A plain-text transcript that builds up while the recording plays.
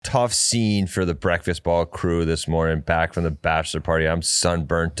tough scene for the breakfast ball crew this morning, back from the bachelor party. I'm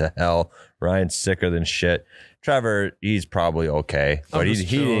sunburnt to hell. Ryan's sicker than shit. Trevor, he's probably okay, but he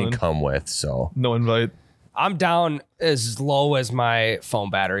didn't come with, so. No invite. I'm down as low as my phone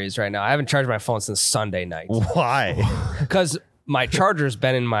battery is right now. I haven't charged my phone since Sunday night. Why? Because my charger's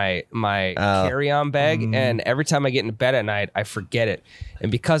been in my carry-on bag, and every time I get into bed at night, I forget it.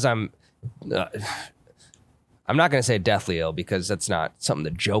 And because I'm not going to say deathly ill, because that's not something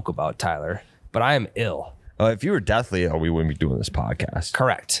to joke about, Tyler, but I am ill. If you were deathly ill, we wouldn't be doing this podcast.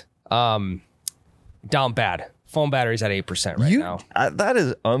 Correct. Down bad. Phone battery's at 8% right now. That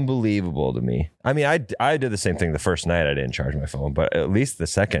is unbelievable to me. I mean, I did the same thing the first night. I didn't charge my phone, but at least the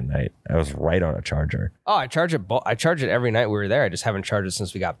second night, I was right on a charger. Oh, I charge it. I charge it every night we were there. I just haven't charged it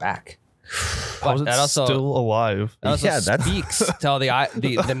since we got back. How is it still alive? That also speaks to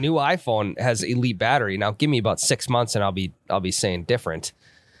the new iPhone has elite battery. Now, give me about 6 months and I'll be saying different.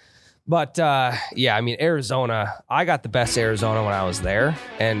 But yeah, I mean, Arizona, I got the best Arizona when I was there,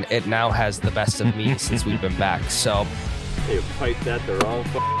 and it now has the best of me since we've been back. So they piped that the wrong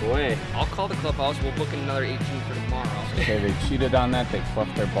way. I'll call the clubhouse. We'll book another 18 for tomorrow. Okay, they cheated on that. They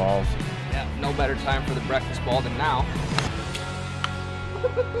fluffed their balls. Yeah, no better time for the breakfast ball than now.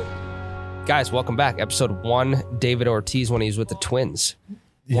 Guys, welcome back. Episode 1, David Ortiz when he was with the Twins.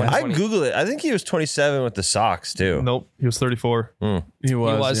 Yeah. I Googled it. I think he was 27 with the Sox, too. Nope, he was 34. He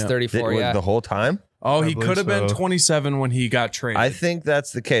was 34, yeah. The whole time? Oh, he could have been 27 when he got traded. I think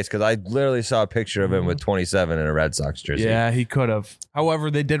that's the case, because I literally saw a picture of him with 27 in a Red Sox jersey. Yeah, he could have.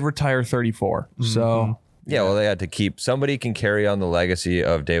 However, they did retire 34. So... Yeah, well, they had to keep... Somebody can carry on the legacy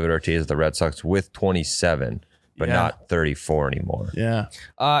of David Ortiz at the Red Sox with 27, but not 34 anymore. Yeah.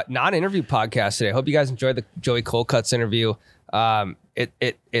 Non-interview podcast today. Hope you guys enjoyed the Joey Colcutt's interview.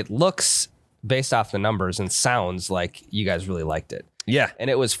 It looks, based off the numbers, and sounds like you guys really liked it. Yeah. And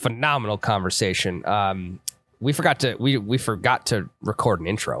it was phenomenal conversation. We forgot to record an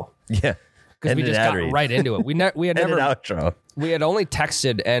intro. Yeah. Because we just got right into it. We had never an outro. We had only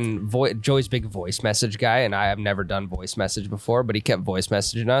texted, and Joey's big voice message guy, and I have never done voice message before, but he kept voice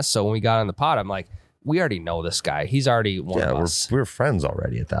messaging us. So when we got on the pod, I'm like, we already know this guy. He's already one of us. We're friends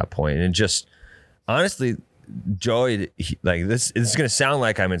already at that point. And just honestly, Joey, this is going to sound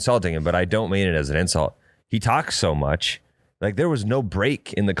like I'm insulting him, but I don't mean it as an insult. He talks so much. Like, there was no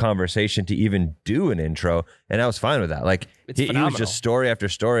break in the conversation to even do an intro, and I was fine with that. Like, he was just story after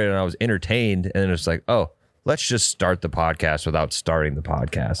story, and I was entertained, and then it was like, oh, let's just start the podcast without starting the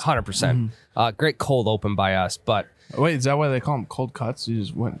podcast. 100%. Great cold open by us, but... Wait, is that why they call them cold cuts? You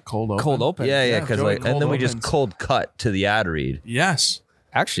just went cold open? Cold open. Yeah, because and then we just cold cut to the ad read. Yes.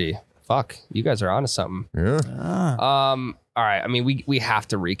 Actually, fuck, you guys are onto something. Yeah. All right, I mean, we have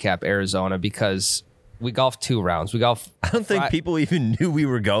to recap Arizona because... We golfed 2 rounds. I don't think people even knew we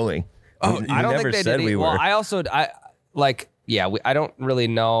were going. Oh, I don't think they did. We were. Well, I don't really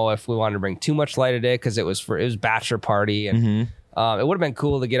know if we wanted to bring too much light today because it was bachelor party, and it would have been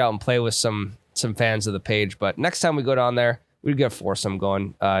cool to get out and play with some fans of the page. But next time we go down there, we'd get a foursome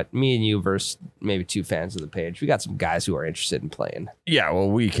going. Me and you versus maybe 2 fans of the page. We got some guys who are interested in playing. Yeah, well,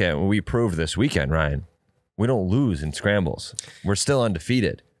 we proved this weekend, Ryan. We don't lose in scrambles. We're still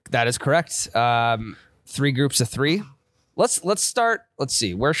undefeated. That is correct. 3 groups of 3. Let's start. Let's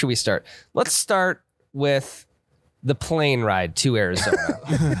see. Where should we start? Let's start with the plane ride to Arizona.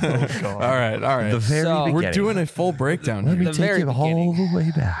 All right. The very beginning. We're doing a full breakdown. Let me the take very you all the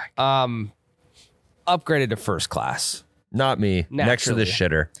way back. Upgraded to first class. Not me. Next to the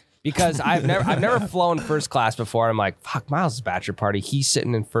shitter. Because I've never flown first class before. I'm like, fuck, Miles' bachelor party. He's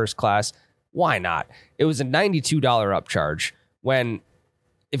sitting in first class. Why not? It was a $92 upcharge when.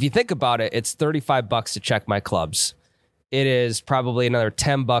 If you think about it, it's $35 to check my clubs. It is probably another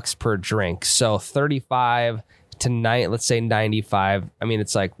 $10 per drink. So 35 to let's say 95. I mean,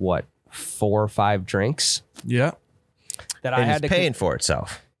 it's like what, 4 or 5 drinks? Yeah. That I had to paying for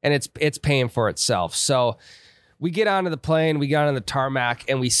itself. And it's paying for itself. So we get onto the plane, we get on the tarmac,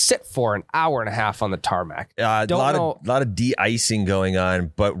 and we sit for an hour and a half on the tarmac. A lot of de-icing going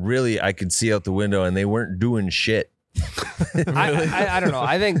on, but really I could see out the window and they weren't doing shit. I don't know.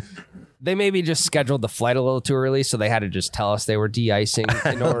 I think they maybe just scheduled the flight a little too early, so they had to just tell us they were de-icing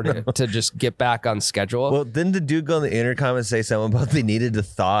in order to just get back on schedule. Well, didn't the dude go on the intercom and say something about they needed to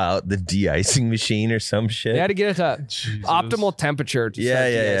thaw out the de-icing machine or some shit? They had to get it to optimal temperature to start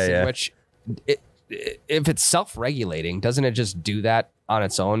de-icing, which if it's self-regulating, doesn't it just do that on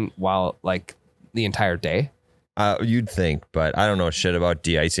its own while like the entire day? You'd think, but I don't know shit about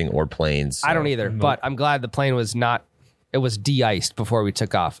de-icing or planes. So. I don't either, but I'm glad the plane was not. It was de-iced before we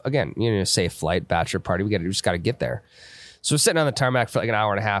took off. Again, safe flight, bachelor party. We just got to get there. So we're sitting on the tarmac for like an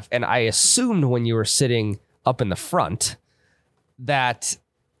hour and a half. And I assumed when you were sitting up in the front that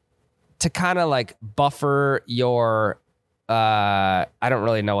to kind of like buffer your, I don't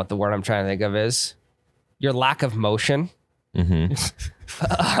really know what the word I'm trying to think of is, your lack of motion. Mm-hmm.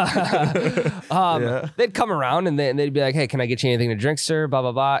 They'd come around and they'd be like, hey, can I get you anything to drink, sir? Blah,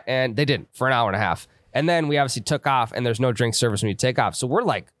 blah, blah. And they didn't for an hour and a half. And then we obviously took off and there's no drink service when you take off. So we're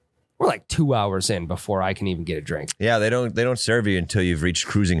like 2 hours in before I can even get a drink. Yeah, they don't serve you until you've reached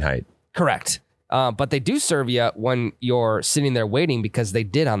cruising height. Correct. But they do serve you when you're sitting there waiting because they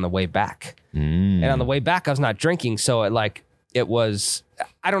did on the way back. And on the way back, I was not drinking. So it was,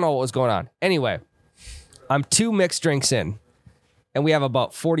 I don't know what was going on. Anyway, I'm 2 mixed drinks in and we have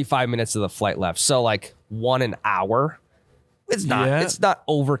about 45 minutes of the flight left. So like 1 hour. It's not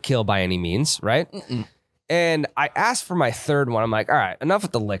overkill by any means, right? Mm-mm. And I asked for my third one. I'm like, all right, enough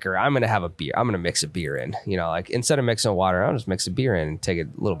with the liquor. I'm going to have a beer. I'm going to mix a beer in, like instead of mixing water, I'll just mix a beer in and take it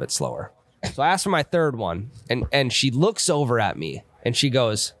a little bit slower. So I asked for my third one and she looks over at me and she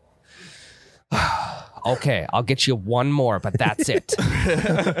goes, okay, I'll get you one more, but that's it.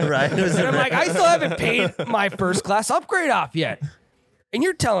 Right. And I'm like, I still haven't paid my first class upgrade off yet. And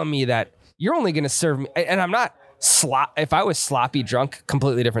you're telling me that you're only going to serve me. And I'm not if I was sloppy drunk,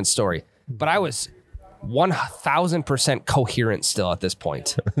 completely different story. But I was 1,000% coherent still at this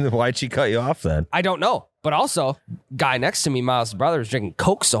point. Why'd she cut you off then? I don't know. But also, guy next to me, Miles' brother, was drinking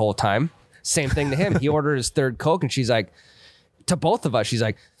Cokes the whole time. Same thing to him. He ordered his third Coke and she's like, to both of us, she's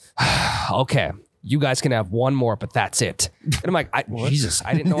like, okay, you guys can have one more, but that's it. And I'm like, Jesus,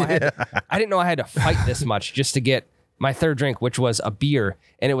 I didn't know I had to fight this much just to get my third drink, which was a beer.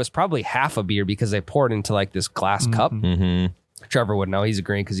 And it was probably half a beer because they poured into like this glass cup. Mm-hmm. Trevor would know. He's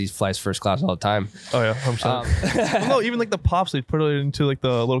agreeing because he flies first class all the time. Oh yeah, I'm sorry. Well, no, even like the pops, they put it into like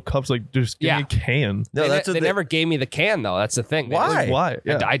the little cups. Like just give me a can. No, they never gave me the can though. That's the thing. Why? Why?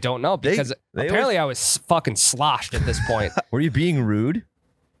 Yeah. I don't know because apparently I was fucking sloshed at this point. Were you being rude?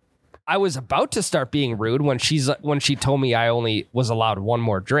 I was about to start being rude when she told me I only was allowed one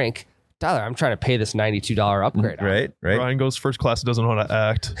more drink. Tyler, I'm trying to pay this $92 upgrade. Right. Ryan goes first class and doesn't know how to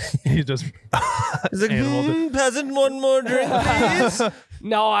act. He just he's like, peasant, one more drink, please.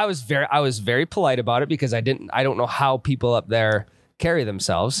 No, I was very polite about it because I don't know how people up there carry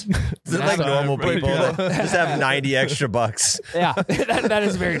themselves. Is it like normal people that just have 90 extra bucks? Yeah, that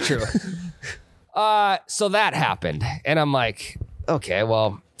is very true. So that happened, and I'm like, okay,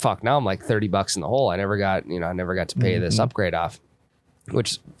 well, fuck. Now I'm like $30 in the hole. I never got to pay this upgrade off,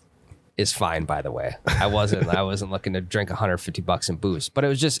 which is fine, by the way. I wasn't looking to drink $150 in booze, but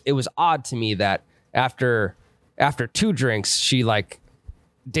it was odd to me that after 2 drinks, she like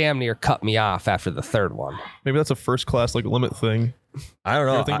damn near cut me off after the third one. Maybe that's a first class like limit thing. I don't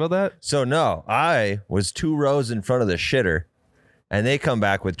know. You ever think about that? So no, I was 2 rows in front of the shitter and they come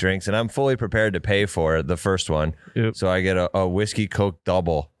back with drinks and I'm fully prepared to pay for the first one. Yep. So I get a whiskey Coke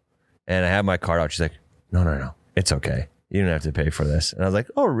double and I have my card out. She's like, no, it's okay. You don't have to pay for this. And I was like,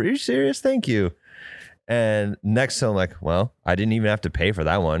 oh, are you serious? Thank you. And next time I'm like, well, I didn't even have to pay for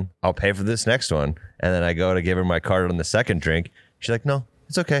that one. I'll pay for this next one. And then I go to give her my card on the second drink. She's like, no,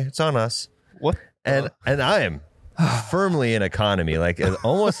 it's okay. It's on us. What? And I am firmly in economy, like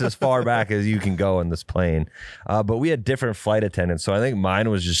almost as far back as you can go in this plane. But we had different flight attendants. So I think mine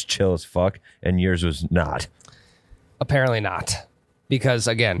was just chill as fuck and yours was not. Apparently not. Because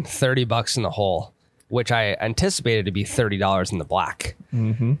again, $30 in the hole, which I anticipated to be $30 in the black.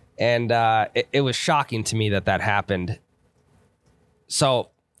 Mm-hmm. And it was shocking to me that happened. So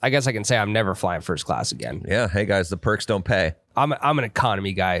I guess I can say I'm never flying first class again. Yeah. Hey guys, the perks don't pay. I'm an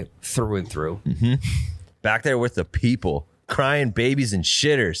economy guy through and through. Mm-hmm. Back there with the people, crying babies and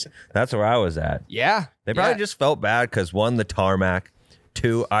shitters. That's where I was at. Yeah. They probably just felt bad because 1, the tarmac.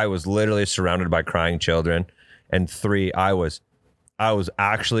 2, I was literally surrounded by crying children. And 3, I was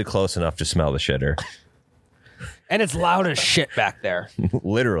actually close enough to smell the shitter. And it's loud as shit back there.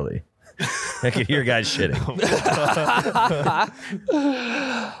 Literally. I could hear guys shitting.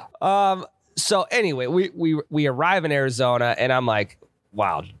 So anyway, we arrive in Arizona and I'm like,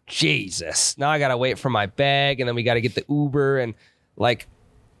 wow, Jesus. Now I got to wait for my bag and then we got to get the Uber and like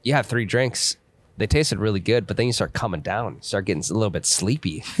you have 3 drinks. They tasted really good, but then you start coming down, you start getting a little bit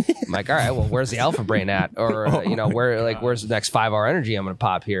sleepy. I'm like, all right, well, where's the Alpha Brain at? Or, where's the next 5-hour energy I'm going to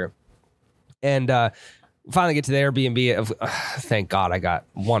pop here? And finally get to the Airbnb. Thank God I got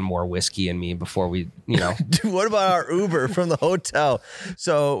one more whiskey in me before we, Dude, what about our Uber from the hotel?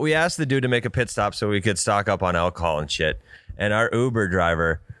 So we asked the dude to make a pit stop so we could stock up on alcohol and shit. And our Uber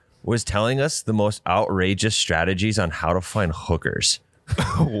driver was telling us the most outrageous strategies on how to find hookers.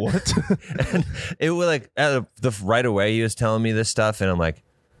 What? And it was like right away he was telling me this stuff, and I'm like,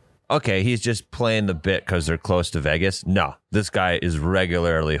 okay, he's just playing the bit because they're close to Vegas. No, this guy is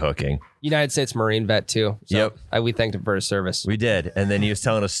regularly hooking. United States Marine vet too. So Yep. we thanked him for his service. We did. And then he was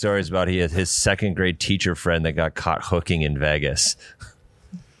telling us stories about his second grade teacher friend that got caught hooking in Vegas.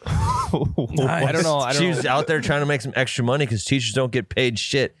 I don't know. She was out there trying to make some extra money because teachers don't get paid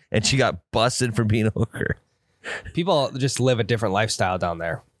shit, and she got busted for being a hooker. People just live a different lifestyle down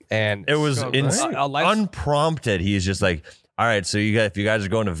there, and It was life- unprompted. He's just like, all right, so if you guys are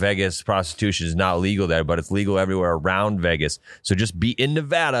going to Vegas, prostitution is not legal there, but it's legal everywhere around Vegas. So just be in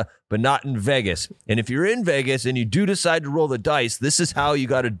Nevada, but not in Vegas. And if you're in Vegas and you do decide to roll the dice, this is how you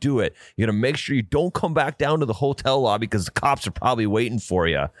got to do it. You got to make sure you don't come back down to the hotel lobby because the cops are probably waiting for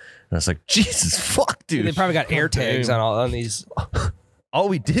you. And I was like, Jesus, fuck, dude. they probably got air tags on these. All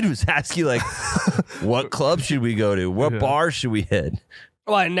we did was ask you, like, what club should we go to? What bar should we hit?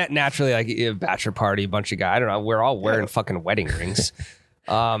 Well, and naturally, like a bachelor party, a bunch of guys. I don't know. We're all wearing fucking wedding rings.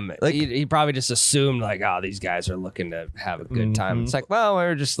 He probably just assumed like, oh, these guys are looking to have a good time. It's like, well,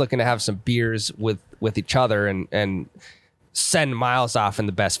 we're just looking to have some beers with each other and send Miles off in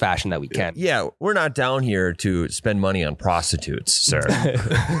the best fashion that we can. Yeah, we're not down here to spend money on prostitutes, sir.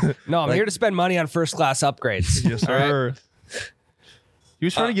 No, I'm here to spend money on first class upgrades. Yes, sir. He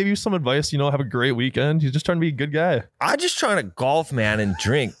was trying to give you some advice, have a great weekend. He's just trying to be a good guy. I'm just trying to golf, man, and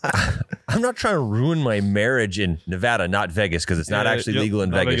drink. I'm not trying to ruin my marriage in Nevada, not Vegas, because it's not actually legal in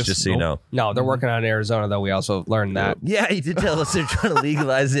not Vegas, Vegas, just so you know. No, they're working on Arizona, though. We also learned that. Yeah, he did tell us they're trying to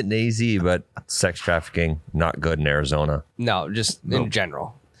legalize it in AZ, but sex trafficking, not good in Arizona. No, just in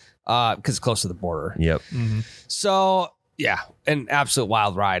general. Because it's close to the border. Yep. So, yeah, an absolute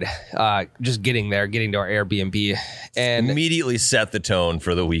wild ride. Just getting there, getting to our Airbnb. And Immediately set the tone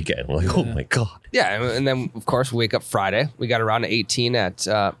for the weekend. We're like, oh my God. yeah, and then, of course, we wake up Friday. We got around to 18 at,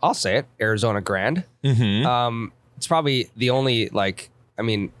 I'll say it, Arizona Grand. It's probably the only, the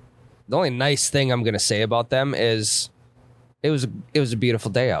only nice thing I'm going to say about them is it was a beautiful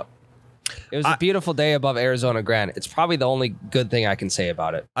day out. It was a beautiful day above Arizona Grand. It's probably the only good thing I can say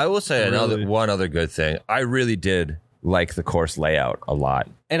about it. I will say one other good thing. I really did like the course layout a lot.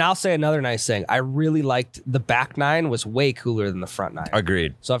 And I'll say another nice thing. I really liked the back nine was way cooler than the front nine.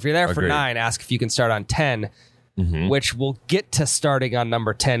 Agreed. So if you're there for 9, ask if you can start on 10, which we'll get to starting on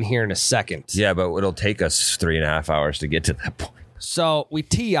number 10 here in a second. Yeah, but it'll take us 3.5 hours to get to that point. So we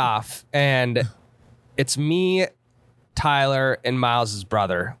tee off, and it's me, Tyler, and Miles'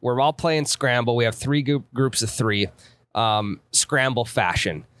 brother. We're all playing Scramble. We have 3 groups of 3, Scramble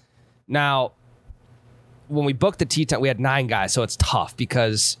fashion. Now, when we booked the tee time, we had 9 guys, so it's tough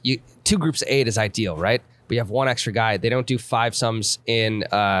because 2 groups of 8 is ideal, right? But you have 1 extra guy. They don't do 5-sums in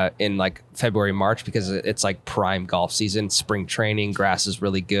like February, March because it's like prime golf season, spring training, grass is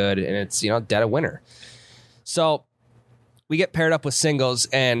really good, and it's dead of winter. So we get paired up with singles,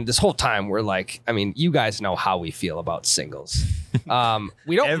 and this whole time we're like, you guys know how we feel about singles.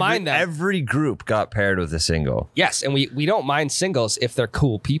 We don't mind them. Every group got paired with a single. Yes, and we don't mind singles if they're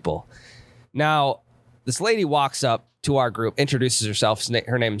cool people. Now, this lady walks up to our group, introduces herself.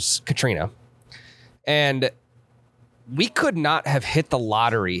 Her name's Katrina. And we could not have hit the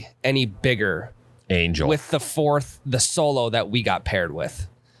lottery any bigger Angel. with the solo that we got paired with.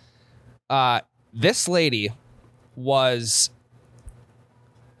 This lady was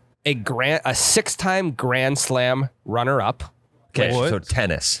a 6-time Grand Slam runner-up. Okay, What? so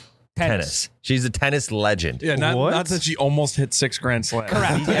tennis. She's a tennis legend. Yeah, not What? that she almost hit 6 Grand Slams.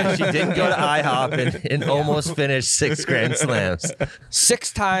 Correct. Yeah, she didn't go to IHOP and almost finished 6 Grand Slams.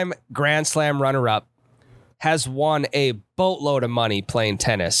 6-time Grand Slam runner-up, has won a boatload of money playing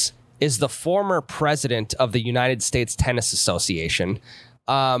tennis, is the former president of the United States Tennis Association,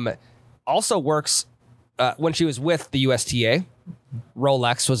 also works, when she was with the USTA,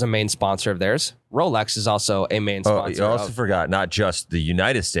 Rolex was a main sponsor of theirs. Rolex is also a main sponsor. You also forgot not just the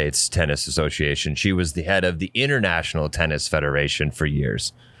United States Tennis Association. She was the head of the International Tennis Federation for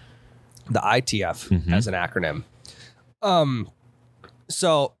years. The ITF as an acronym.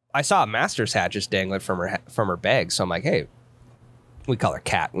 So I saw a Masters hat just dangling from her bag. So I'm like, hey, we call her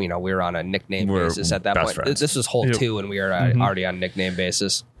Kat. We were on a nickname basis at that best point. friends. This was hole 2, and we were already on nickname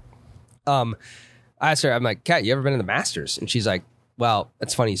basis. I asked her, I'm like, Kat, you ever been to the Masters? And she's like, well,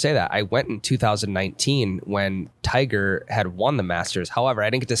 it's funny you say that. I went in 2019 when Tiger had won the Masters. However, I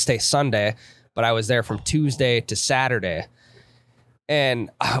didn't get to stay Sunday, but I was there from Tuesday to Saturday. And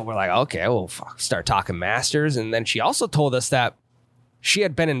we're like, okay, well, start talking Masters. And then she also told us that she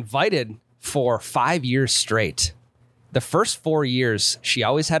had been invited for 5 years straight. The first 4 years, she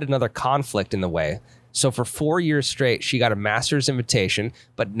always had another conflict in the way. So for 4 years straight, she got a Masters invitation,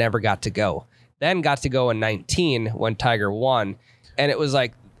 but never got to go. Then got to go in 19 when Tiger won. And it was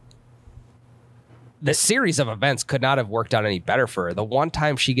like, the series of events could not have worked out any better for her. The one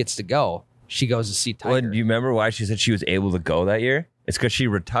time she gets to go, she goes to see Tiger. Well, do you remember why she said she was able to go that year? It's because she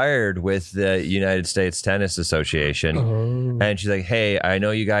retired with the United States Tennis Association. And she's like, hey, I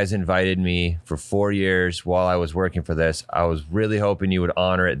know you guys invited me for 4 years while I was working for this. I was really hoping you would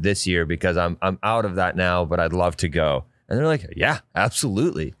honor it this year because I'm out of that now, but I'd love to go. And they're like, yeah,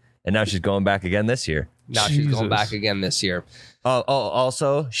 absolutely. And now she's going back again this year. Now she's going back again this year.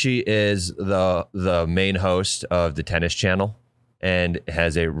 Also, she is the main host of the Tennis Channel and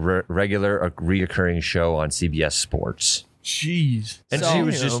has a regular reoccurring show on CBS Sports. Jeez. And So, she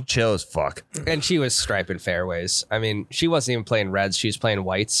was just chill as fuck. And she was striping fairways. I mean, she wasn't even playing reds. She was playing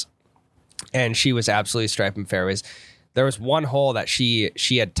whites. And she was absolutely striping fairways. There was one hole that she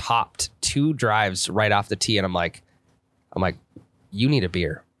had topped 2 drives right off the tee. And I'm like, you need a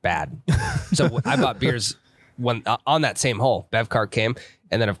beer bad. So I bought beers when on that same hole. Bev cart came.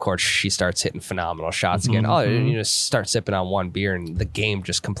 And then, of course, she starts hitting phenomenal shots again. You just start sipping on one beer and the game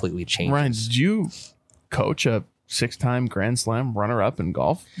just completely changes. Ryan, did you coach a 6-time Grand Slam runner-up in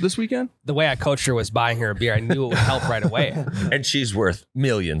golf this weekend? The way I coached her was buying her a beer. I knew it would help right away. And she's worth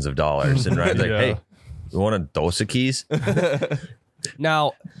millions of dollars. And Ryan's like, hey, you want a Dos Equis?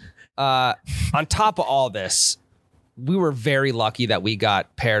 Now, on top of all this, we were very lucky that we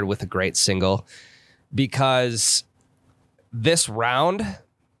got paired with a great single because this round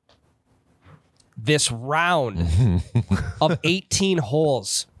of 18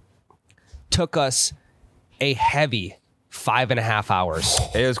 holes took us a heavy 5.5 hours.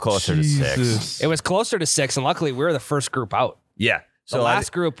 It was closer to 6. It was closer to 6, and luckily we were the first group out. Yeah. The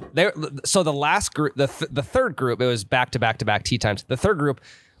last group, the third group, it was back-to-back tee times. The third group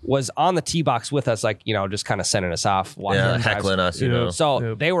was on the tee box with us, like, just kind of sending us off. Yeah, heckling us, know.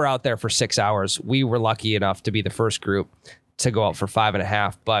 So they were out there for 6 hours. We were lucky enough to be the first group to go out for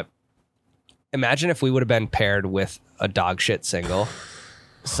 5.5. But imagine if we would have been paired with a dog shit single.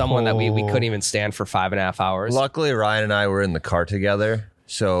 Someone that we couldn't even stand for 5.5 hours. Luckily, Ryan and I were in the car together,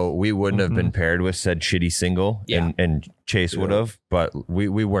 so we wouldn't have been paired with said shitty single, and Chase would have, but we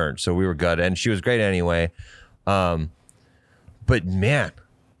weren't, so we were good. And she was great anyway. But man,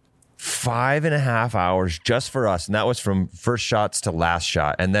 5.5 hours just for us, and that was from first shots to last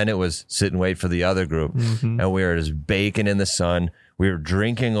shot. And then it was sit and wait for the other group, and we were just baking in the sun. We were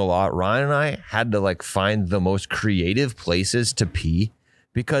drinking a lot. Ryan and I had to find the most creative places to pee.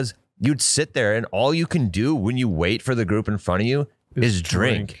 Because you'd sit there and all you can do when you wait for the group in front of you is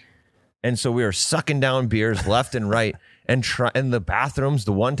drink. And so we were sucking down beers left and right and the bathrooms.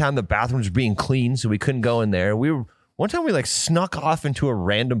 The one time the bathrooms were being cleaned, so we couldn't go in there. One time we snuck off into a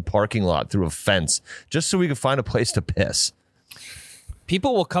random parking lot through a fence just so we could find a place to piss.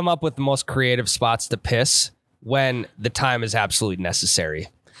 People will come up with the most creative spots to piss when the time is absolutely necessary.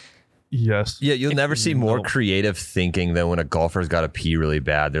 Yes. Yeah, you'll never see more creative thinking than when a golfer's got to pee really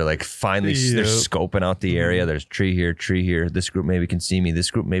bad. They're finally they're scoping out the area. There's tree here. This group maybe can see me.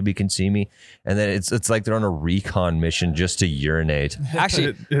 This group maybe can see me. And then it's like they're on a recon mission just to urinate.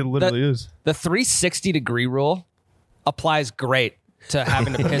 Actually, it literally is. The 360-degree rule applies great to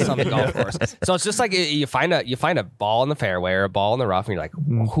having to piss on the golf course. So it's just like you find a ball in the fairway or a ball in the rough, and you're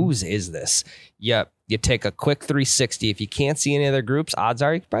like, whose is this? You take a quick 360. If you can't see any other groups, odds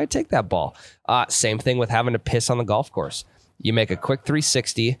are you could probably take that ball. Same thing with having to piss on the golf course. You make a quick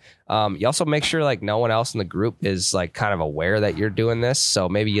 360. You also make sure no one else in the group is kind of aware that you're doing this. So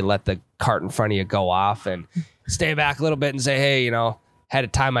maybe you let the cart in front of you go off and stay back a little bit and say, hey, had to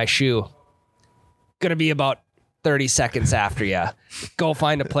tie my shoe. Gonna be about 30 seconds after you. Go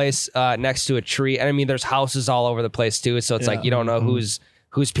find a place next to a tree. And I mean, there's houses all over the place too. So it's you don't know who's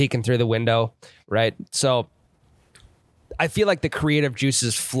peeking through the window, right? So I feel like the creative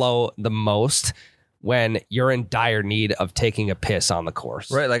juices flow the most when you're in dire need of taking a piss on the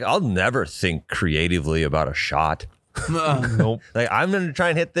course. Right. I'll never think creatively about a shot. Nope. I'm going to try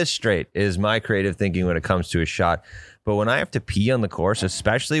and hit this straight is my creative thinking when it comes to a shot. But when I have to pee on the course,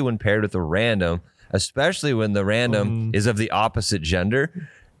 especially when paired with a random, especially when the random is of the opposite gender,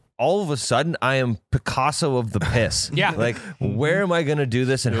 all of a sudden I am Picasso of the piss. Yeah. Where am I going to do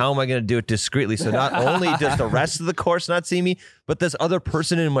this and how am I going to do it discreetly? So not only does the rest of the course not see me, but this other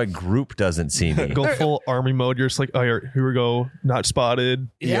person in my group doesn't see me. Go full army mode. You're just oh, here we go. Not spotted.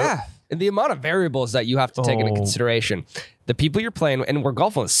 Yeah. And the amount of variables that you have to take into consideration. The people you're playing, and we're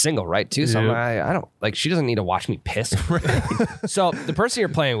golfing with single, right, too? So I don't, she doesn't need to watch me piss. So the person you're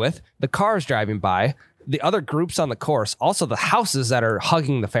playing with, the car is driving by, the other groups on the course, also the houses that are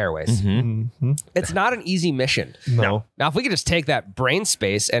hugging the fairways. It's not an easy mission. No. Now, if we could just take that brain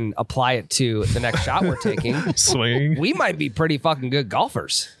space and apply it to the next shot we're taking, Swinging. we might be pretty fucking good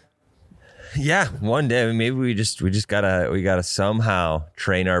golfers. Yeah, one day maybe we gotta somehow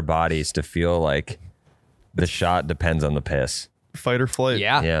train our bodies to feel like the shot depends on the piss. Fight or flight.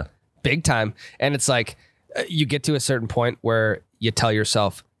 Yeah. Big time. And it's like you get to a certain point where you tell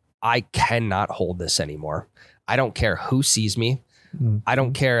yourself, I cannot hold this anymore. I don't care who sees me. I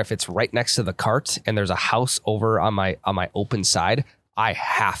don't care if it's right next to the cart and there's a house over on my open side. I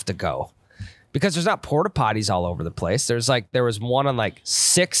have to go. Because there's not porta potties all over the place. There was one on like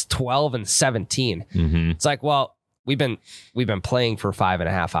 6, 12, and 17. It's like, well, we've been playing for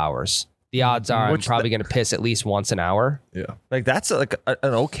 5.5 hours. The odds are I'm probably going to piss at least once an hour. Yeah. Like that's like an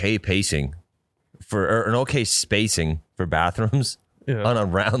okay pacing or an okay spacing for bathrooms on a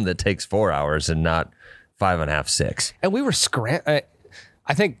round that takes 4 hours and not 5.5, 6. And we were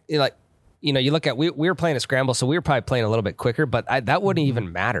I think like, you look at, we were playing a scramble, so we were probably playing a little bit quicker, but that wouldn't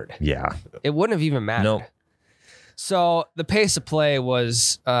even mattered. Yeah. It wouldn't have even mattered. No. So the pace of play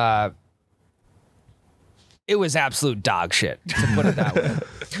was, it was absolute dog shit, to put it that way.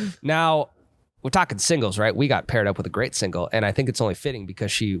 Now, we're talking singles, right? We got paired up with a great single, and I think it's only fitting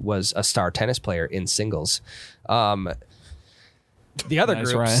because she was a star tennis player in singles. The other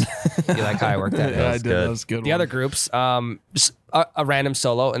Nice, groups, you like how I worked that? Yeah, I did. That was a good. The other groups, just a random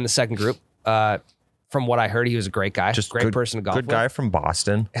solo in the second group. From what I heard, he was a great guy, Just great person to golf Good with. guy from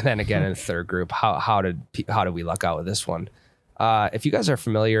Boston. And then again in the third group, how did we luck out with this one? If you guys are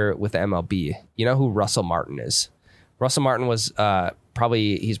familiar with the MLB, you know who Russell Martin is. Russell Martin was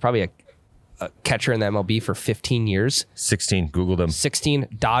he's probably a catcher in the MLB for 15 years. 16. Googled him. 16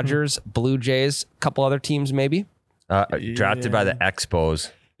 Dodgers, Blue Jays, a couple other teams maybe. Drafted by the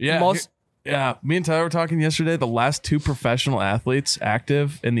Expos. Yeah. Me and Tyler were talking yesterday. The last 2 professional athletes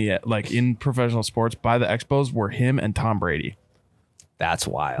active in professional sports by the Expos were him and Tom Brady. That's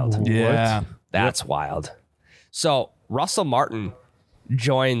wild. Yeah. That's wild. So Russell Martin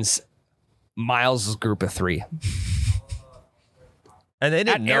joins Miles' group of 3. And they At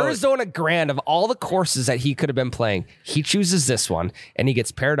didn't know Arizona Grand, of all the courses that he could have been playing, he chooses this one, and he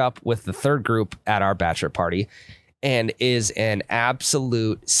gets paired up with the third group at our bachelor party and is an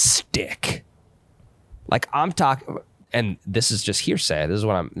absolute stick. Like I'm talking, and this is just hearsay. This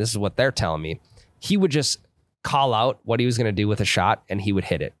is what they're telling me. He would just call out what he was going to do with a shot, and he would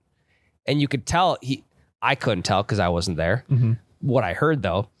hit it. And you could tell I couldn't tell because I wasn't there. What I heard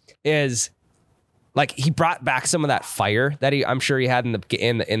though is like he brought back some of that fire that I'm sure he had in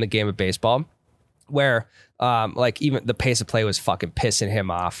the game of baseball, where like even the pace of play was fucking pissing him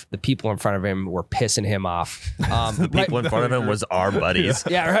off. The people in front of him were pissing him off. the people in front of him was our buddies.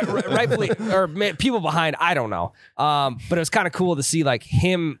 Yeah, rightfully, or people behind. I don't know. But it was kind of cool to see like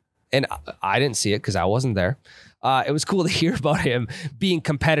him, and I didn't see it because I wasn't there. It was cool to hear about him being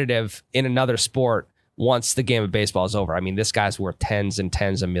competitive in another sport once the game of baseball is over. I mean, this guy's worth tens and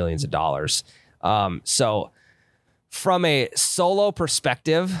tens of millions of dollars. So from a solo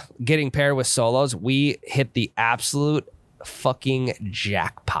perspective, getting paired with solos, we hit the absolute fucking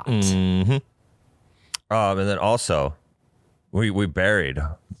jackpot. And then also we buried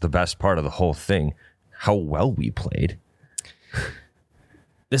the best part of the whole thing, how well we played.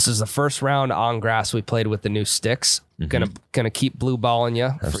 This is the first round on grass we played with the new sticks. Gonna keep blue balling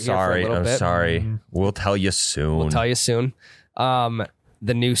you. I'm sorry. We'll tell you soon. The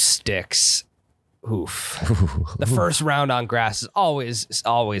new sticks. Oof. The first round on grass is always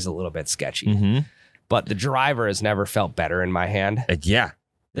a little bit sketchy. But the driver has never felt better in my hand. Yeah.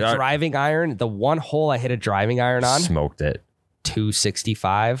 The driving iron, the one hole I hit a driving iron on, smoked it.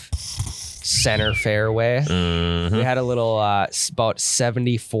 265, center fairway. We had a little about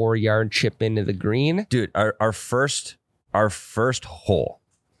 74-yard chip into the green. Dude, our first hole,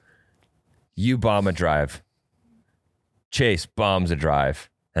 you bomb a drive, Chase bombs a drive.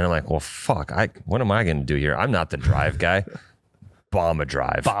 And I'm like, well, fuck, what am I going to do here? I'm not the drive guy. Bomb a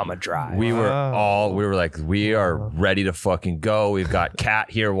drive. We were like, we are ready to fucking go. We've got Kat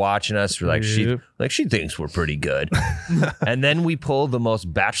here watching us. We're like, she thinks we're pretty good. And then we pull the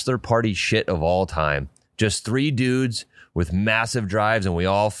most bachelor party shit of all time. Just 3 dudes with massive drives, and we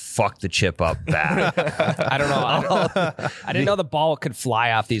all fucked the chip up bad. I don't know. I didn't know the ball could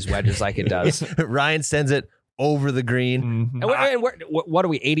fly off these wedges like it does. Ryan sends it over the green. And what are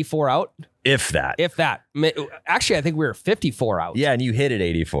we, 84 out? If that. Actually, I think we were 54 out. Yeah, and you hit it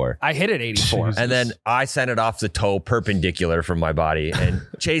 84. I hit it 84. And then I sent it off the toe perpendicular from my body. And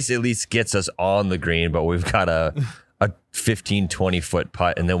Chase at least gets us on the green, but we've got a a 15, 20-foot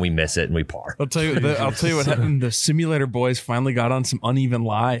putt, and then we miss it and we par. I'll tell you what happened. The simulator boys finally got on some uneven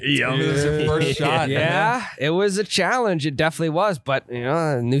lie. Yeah. It was their first shot. Yeah, it was a challenge. It definitely was, but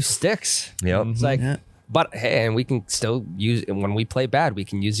new sticks. Yep. It's like, but hey, and we can still use when we play bad. We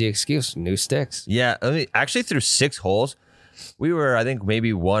can use the excuse new sticks. Yeah. I mean, actually, through 6 holes, we were, I think,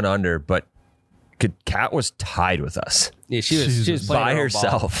 maybe 1 under, but Kat was tied with us. Yeah, she was playing by her own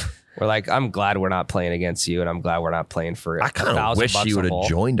herself. ball. We're like, I'm glad we're not playing against you, and I'm glad we're not playing for. I kind of wish she would have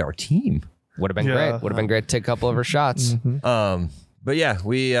joined our team. Would have been Yeah. great. Would have been great to take a couple of her shots. But yeah,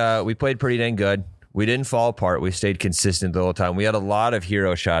 we played pretty dang good. We didn't fall apart. We stayed consistent the whole time. We had a lot of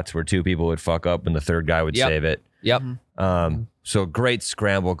hero shots where 2 people would fuck up and the third guy would save it. Yep. So great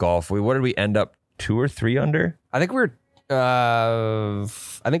scramble golf. What did we end up 2 or 3 under? I think we're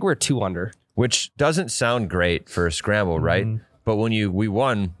 2 under. Which doesn't sound great for a scramble, right? But when we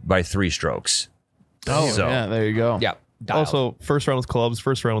won by 3 strokes. Oh, So- yeah, there you go. Yeah. Dialed. Also, first round with clubs,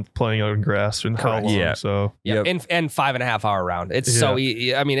 first round with playing out in grass and how long. Yeah. So Yeah, Yep. and 5.5 hour round. It's so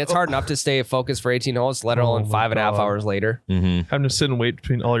easy. I mean, it's hard enough to stay focused for 18 holes, let alone Oh my 5.5 God. hours later. having to sit and wait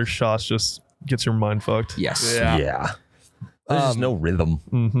between all your shots just gets your mind fucked. Yes. Yeah. There's just no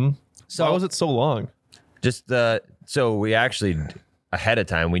rhythm. So Why was it so long? Just so we actually ahead of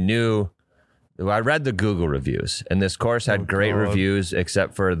time we knew. I read the Google reviews, and this course had great God. reviews,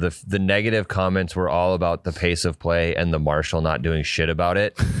 except for the negative comments were all about the pace of play and the marshal not doing shit about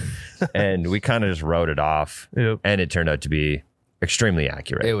it. And we kind of just wrote it off, Yep. and it turned out to be extremely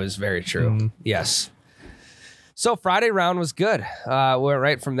accurate. it was very true. Yes. So Friday round was good. We went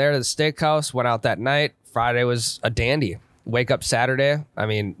right from there to the steakhouse, went out that night. Friday was a dandy. Wake up Saturday. I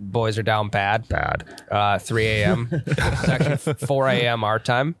mean, boys are down bad. 3 a.m. It's actually 4 a.m. our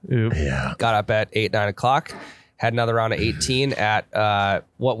time. Yep. Yeah. Got up at 8, 9 o'clock. Had another round of 18 at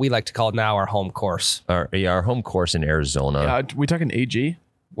what we like to call now our home course. Our home course in Arizona. We talking AG?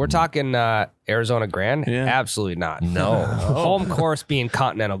 We're talking Arizona Grand? Yeah. Absolutely not. No. Home course being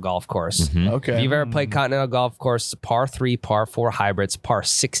Continental Golf Course. Okay. If you've ever played Continental Golf Course, it's a par 3, par 4 hybrids, par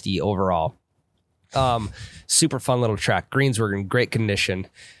 60 overall. Super fun little track. Greens were in great condition.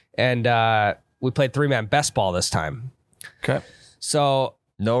 And we played 3-man best ball this time. Okay. So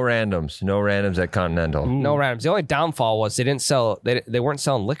No randoms at Continental. no randoms. The only downfall was they weren't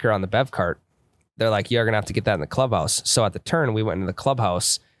selling liquor on the bev cart. They're like, you're going to have to get that in the clubhouse. So at the turn, we went into the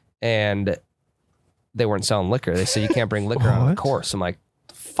clubhouse and they weren't selling liquor. They said, you can't bring liquor on the What? course. I'm like,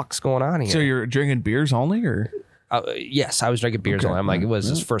 the fuck's going on here? So you're drinking beers only, or? Yes, I was drinking beers only. I'm like, was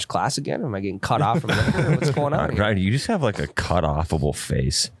this first class again? Am I getting cut off from liquor? What's going on here? Ryan, you just have like a cut-offable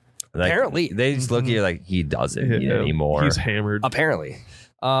face. Like, Apparently. They just look at you like he doesn't eat Yeah, anymore. He's hammered. Apparently.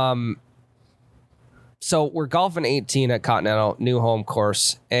 So we're golfing 18 at Continental, new home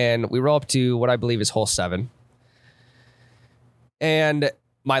course, and we roll up to what I believe is hole 7. And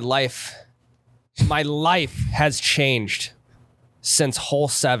my life has changed since hole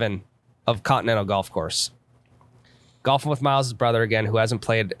 7 of Continental Golf Course. Golfing with Miles' brother again, who hasn't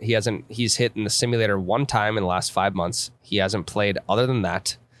played. He's hit in the simulator 1 time in the last 5 months. He hasn't played other than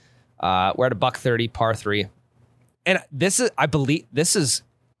that. We're at a $130 par 3. And this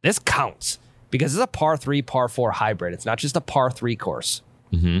counts because it's a par 3, par 4 hybrid. It's not just a par 3 course.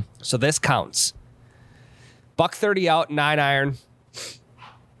 So this counts. $130 out, 9-iron.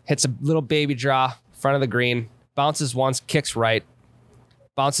 Hits a little baby draw, front of the green. Bounces once, kicks right.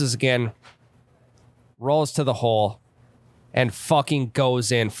 Bounces again. Rolls to the hole. And fucking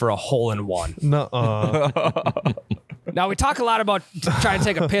goes in for a hole-in-one. Nuh-uh. Now, we talk a lot about trying to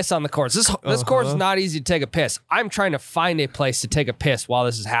take a piss on the course. This course is not easy to take a piss. I'm trying to find a place to take a piss while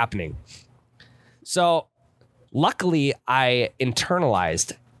this is happening. So, luckily, I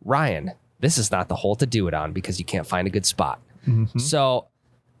internalized, Ryan, this is not the hole to do it on because you can't find a good spot. So,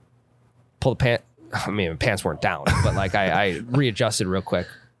 pull the pants. I mean, pants weren't down, but like I readjusted real quick.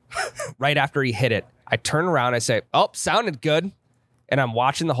 Right after he hit it, I turn around, I say, oh, sounded good. And I'm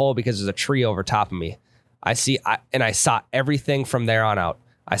watching the hole because there's a tree over top of me. I saw everything from there on out.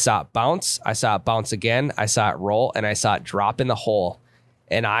 I saw it bounce. I saw it bounce again. I saw it roll, and I saw it drop in the hole.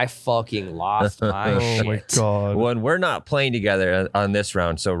 And I fucking lost my Oh shit. my God. When we're not playing together on this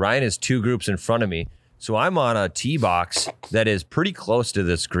round, so Ryan is 2 groups in front of me. So I'm on a tee box that is pretty close to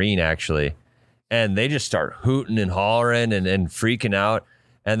this green, actually. And they just start hooting and hollering and freaking out.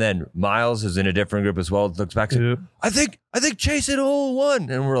 And then Miles is in a different group as well. Looks back and says, I think Chase hit hole 1.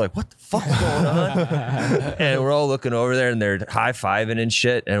 And we're like, what the fuck is going on? And we're all looking over there and they're high-fiving and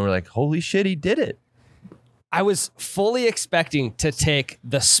shit. And we're like, holy shit, he did it. I was fully expecting to take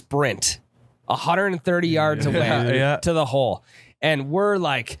the sprint 130 yards away to the hole. And we're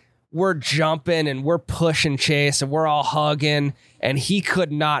we're jumping and we're pushing Chase and we're all hugging, and he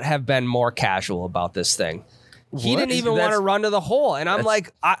could not have been more casual about this thing. He didn't even want to run to the hole, and I'm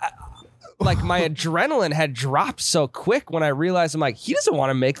like, like my adrenaline had dropped so quick when I realized, I'm like, he doesn't want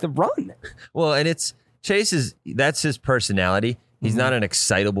to make the run. Well, and that's his personality. He's not an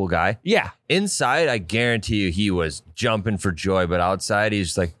excitable guy. Yeah. Inside, I guarantee you he was jumping for joy, but outside he's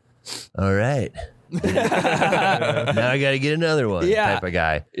just like, all right. Now I got to get another one type of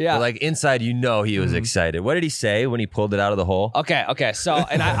guy. Yeah. But like inside, he was excited. What did he say when he pulled it out of the hole? Okay. So,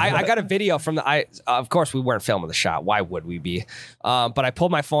 and I got a video from of course we weren't filming the shot. Why would we be? But I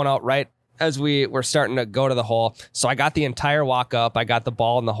pulled my phone out right as we were starting to go to the hole. So I got the entire walk up. I got the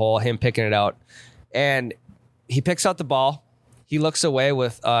ball in the hole, him picking it out. And he picks out the ball. He looks away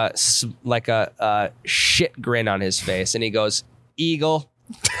with like a shit grin on his face. And he goes, Eagle.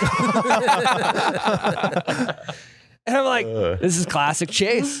 And I'm like, this is classic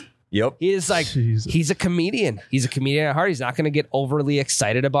Chase. Yep. He is like, he's a comedian. He's a comedian at heart. He's not going to get overly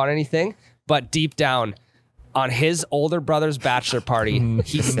excited about anything. But deep down, on his older brother's bachelor party,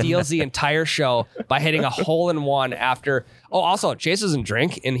 he steals the entire show by hitting a hole-in-one after. Oh, also, Chase doesn't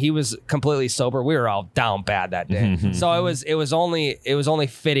drink, and he was completely sober. We were all down bad that day, so it was only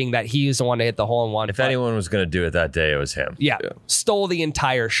fitting that he was the one to hit the hole-in-one. If anyone was going to do it that day, it was him. Yeah, stole the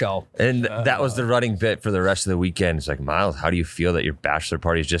entire show, and that was the running bit for the rest of the weekend. It's like, Miles, how do you feel that your bachelor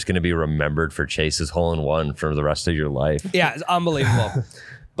party is just going to be remembered for Chase's hole-in-one for the rest of your life? Yeah, it's unbelievable.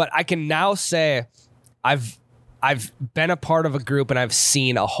 But I can now say, I've been a part of a group and I've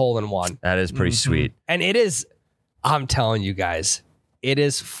seen a hole-in-one. That is pretty sweet. And it is, I'm telling you guys, it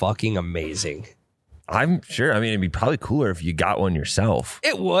is fucking amazing. I'm sure. I mean, it'd be probably cooler if you got one yourself.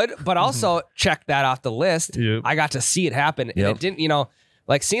 It would, but also check that off the list. Yep. I got to see it happen. And it didn't,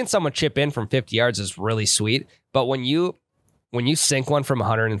 like seeing someone chip in from 50 yards is really sweet. But when you sink one from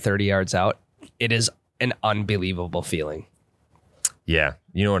 130 yards out, it is an unbelievable feeling. Yeah.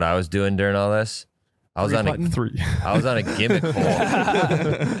 You know what I was doing during all this? I was on a gimmick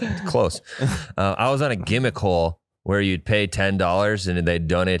hole. Close. I was on a gimmick hole where you'd pay $10 and they'd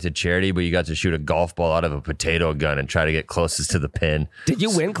donate to charity, but you got to shoot a golf ball out of a potato gun and try to get closest to the pin. Did you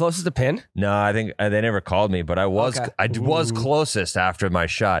win closest to pin? No, I think they never called me, but I was closest after my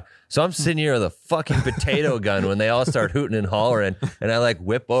shot. So I'm sitting here with a fucking potato gun when they all start hooting and hollering, and I like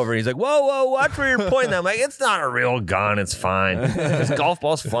whip over and he's like, whoa, watch where you're pointing. I'm like, it's not a real gun, it's fine. This golf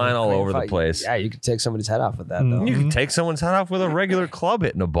ball's flying all over the place. Yeah, you could take somebody's head off with that though. You can take someone's head off with a regular club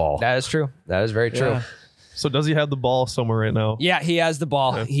hitting a ball. That is true. That is very true. Yeah. So does he have the ball somewhere right now? Yeah, he has the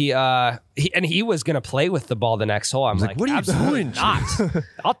ball. Yeah. He was gonna play with the ball the next hole. I'm like, what are you doing? Not.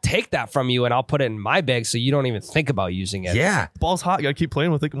 I'll take that from you and I'll put it in my bag so you don't even think about using it. Yeah, the ball's hot. You gotta keep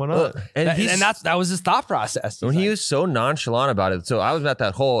playing with it. Why not? And that was his thought process. He was so nonchalant about it. So I was at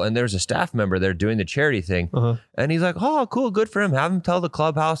that hole, and there's a staff member there doing the charity thing, and he's like, "Oh, cool, good for him. Have him tell the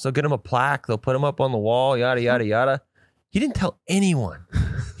clubhouse. They'll get him a plaque. They'll put him up on the wall. Yada yada yada." He didn't tell anyone.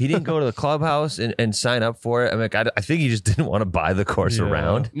 He didn't go to the clubhouse and sign up for it. I'm like, I think he just didn't want to buy the course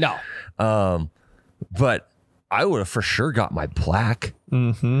around. No. But I would have for sure got my plaque.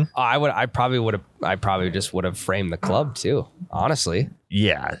 Mm-hmm. I probably just would have framed the club too, honestly.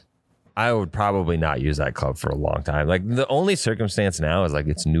 Yeah. I would probably not use that club for a long time. Like the only circumstance now is like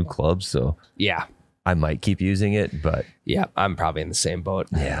it's new clubs. So yeah, I might keep using it, but yeah, I'm probably in the same boat.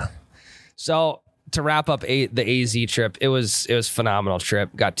 Yeah. So to wrap up the AZ trip, it was a phenomenal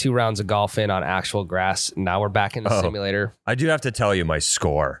trip. Got 2 rounds of golf in on actual grass. Now we're back in the simulator. I do have to tell you my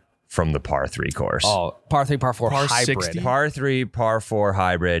score from the par 3 course. Oh, par 3, par 4 Par hybrid. 60? Par 3, par 4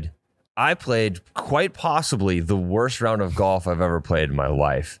 hybrid. I played quite possibly the worst round of golf I've ever played in my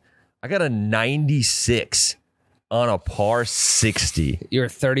life. I got a 96 on a par 60. You're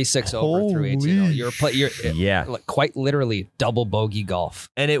 36 over through 18. You're like quite literally double bogey golf.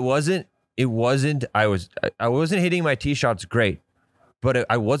 And it wasn't I wasn't hitting my tee shots great, but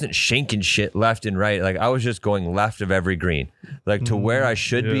I wasn't shanking shit left and right. Like I was just going left of every green, like to where I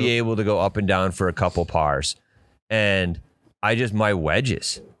should be able to go up and down for a couple pars. And my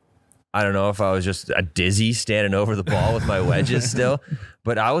wedges, I don't know if I was just a dizzy standing over the ball with my wedges still,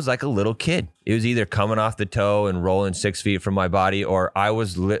 but I was like a little kid. It was either coming off the toe and rolling 6 feet from my body, or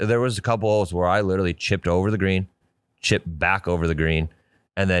there was a couple holes where I literally chipped over the green, chipped back over the green,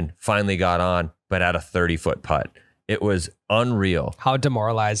 and then finally got on, but at a 30-foot putt. It was unreal. How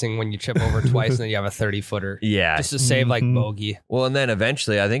demoralizing when you chip over twice and then you have a 30-footer. Yeah. Just to save like bogey. Well, and then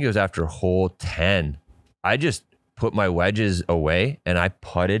eventually, I think it was after hole 10, I just put my wedges away and I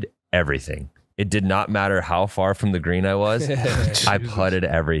putted everything. It did not matter how far from the green I was. I putted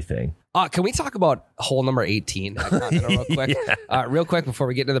everything. Can we talk about hole number 18 real quick? Real quick before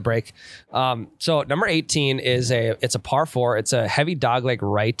we get into the break. So number 18 it's a par 4. It's a heavy dogleg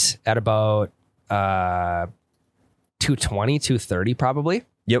right at about 220, 230 probably.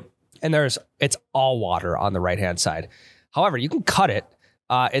 Yep. And it's all water on the right hand side. However, you can cut it.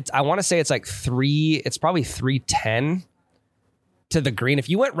 I want to say it's like it's probably 310 to the green. If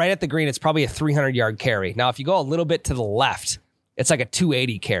you went right at the green, it's probably a 300-yard carry. Now, if you go a little bit to the left, it's like a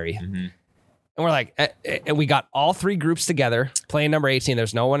 280 carry. Mm-hmm. And we're like, and we got all 3 groups together playing number 18.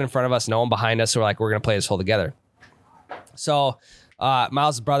 There's no one in front of us, no one behind us. So we're like, we're going to play this hole together. So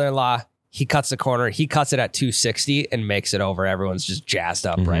Miles' brother-in-law, he cuts the corner. He cuts it at 260 and makes it over. Everyone's just jazzed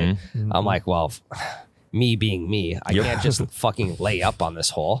up, right? Mm-hmm. I'm like, well, me being me, I can't just fucking lay up on this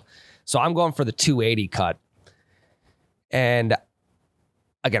hole. So I'm going for the 280 cut. And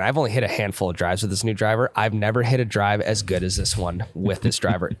again, I've only hit a handful of drives with this new driver. I've never hit a drive as good as this one with this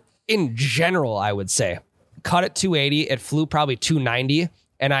driver. In general, I would say. Cut at 280. It flew probably 290,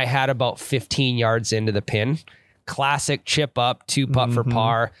 and I had about 15 yards into the pin. Classic chip up, 2-putt for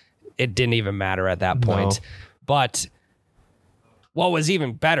par. It didn't even matter at that point. No. But what was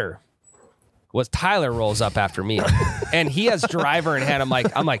even better was Tyler rolls up after me, and he has driver in hand.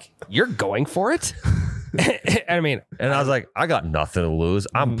 I'm like, you're going for it? And I was like, I got nothing to lose.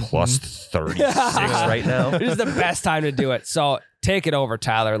 I'm plus 36 right now. This is the best time to do it. So take it over,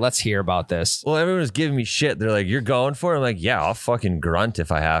 Tyler. Let's hear about this. Well, everyone was giving me shit. They're like, you're going for it? I'm like, yeah, I'll fucking grunt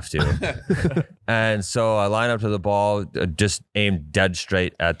if I have to. And so I line up to the ball, just aimed dead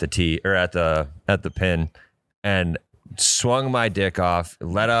straight at the tee or at the pin, and swung my dick off,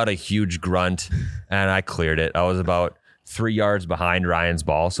 let out a huge grunt, and I cleared it. I was about 3 yards behind Ryan's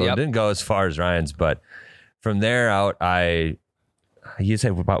ball, so it didn't go as far as Ryan's, but from there out, you'd say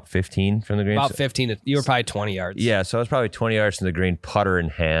about 15 from the green? About 15. You were probably 20 yards. Yeah, so I was probably 20 yards from the green, putter in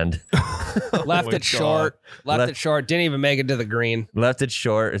hand. Left it short. Didn't even make it to the green. Left it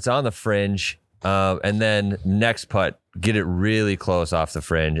short. It's on the fringe. And then next putt, get it really close off the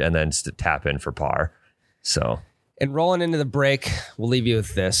fringe and then tap in for par. So. And rolling into the break, we'll leave you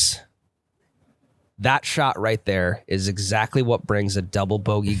with this. That shot right there is exactly what brings a double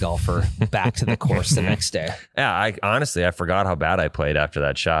bogey golfer back to the course the next day. Yeah, I forgot how bad I played after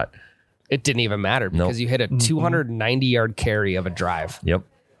that shot. It didn't even matter because you hit a 290-yard carry of a drive. Yep.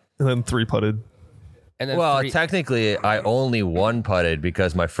 And then 3-putted. And then technically, I only 1-putted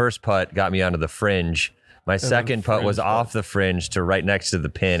because my first putt got me onto the fringe. My second putt was off the fringe to right next to the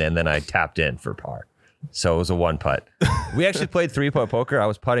pin, and then I tapped in for par. So it was a 1-putt. We actually played 3-putt poker. I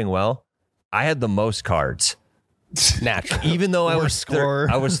was putting well. I had the most cards. Naturally. Even though I was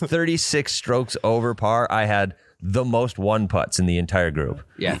 36 strokes over par, I had the most 1-putts in the entire group.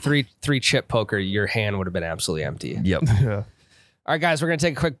 Yeah, three chip poker, your hand would have been absolutely empty. Yep. Yeah. All right, guys, we're going to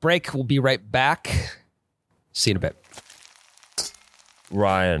take a quick break. We'll be right back. See you in a bit.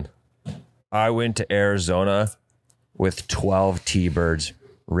 Ryan, I went to Arizona with 12 T-birds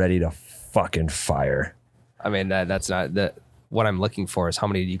ready to fucking fire. I mean, that's not what I'm looking for is how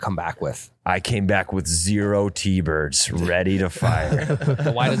many did you come back with? I came back with 0 T-birds ready to fire.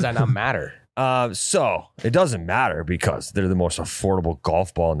 But why does that not matter? So it doesn't matter because they're the most affordable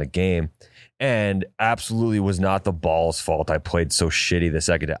golf ball in the game. And absolutely was not the ball's fault. I played so shitty the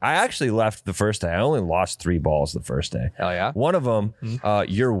second day. I actually left the first day. I only lost 3 balls the first day. Hell yeah. One of them,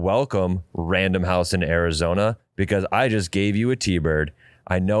 you're welcome, Random House in Arizona, because I just gave you a T-bird.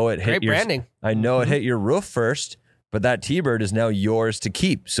 I know it hit your branding. I know it hit your roof first, but that T-bird is now yours to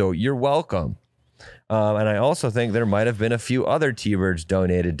keep. So you're welcome. And I also think there might have been a few other T-birds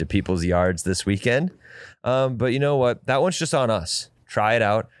donated to people's yards this weekend. But you know what? That one's just on us. Try it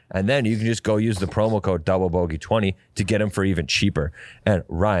out. And then you can just go use the promo code DoubleBogey20 to get them for even cheaper. And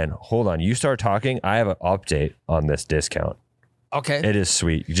Ryan, hold on. You start talking. I have an update on this discount. Okay. It is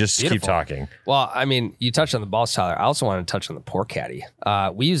sweet. You just keep talking. Well, I mean, you touched on the balls, Tyler. I also want to touch on the Pour Caddy.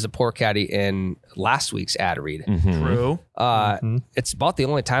 We used the Pour Caddy in last week's ad read. Mm-hmm. True. It's about the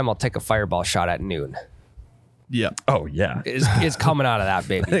only time I'll take a fireball shot at noon. Yeah. Oh, yeah. Is coming out of that,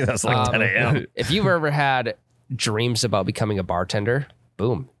 baby. I think that's like 10 a.m. If you've ever had dreams about becoming a bartender,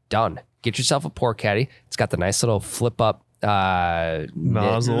 boom, done. Get yourself a Pour Caddy. It's got the nice little flip up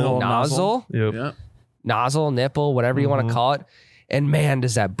nozzle. Yep. Yeah. Nozzle, nipple, whatever you want to call it. And man,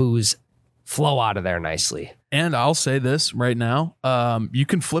 does that booze flow out of there nicely. And I'll say this right now. You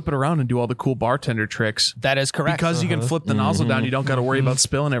can flip it around and do all the cool bartender tricks. That is correct. Because you can flip the nozzle down, you don't got to worry about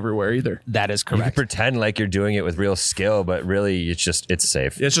spilling everywhere either. That is You can correct. pretend like you're doing it with real skill, but really it's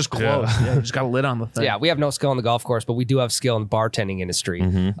safe. It's just closed. Yeah, you just got a lid on the thing. Yeah, we have no skill on the golf course, but we do have skill in the bartending industry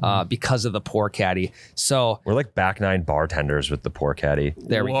because of the Pour Caddy. So We're like back nine bartenders with the Pour Caddy.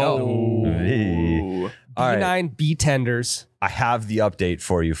 there we go. Hey. All right. B9 B tenders. I have the update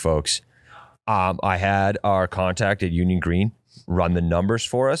for you folks. I had our contact at Union Green run the numbers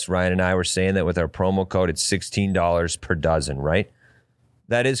for us. Ryan and I were saying that with our promo code, it's $16 per dozen, right?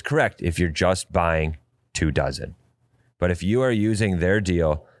 That is correct if you're just buying 2 dozen. But if you are using their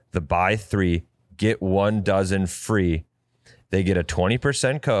deal, the buy 3, get 1 dozen free, they get a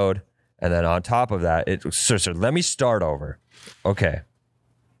 20% code. And then on top of that, so let me start over. Okay.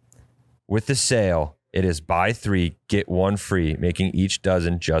 With the sale, it is buy 3, get 1 free, making each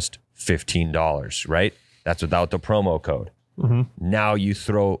dozen just $15, right? That's without the promo code. Now you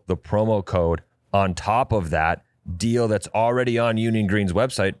throw the promo code on top of that deal that's already on Union Green's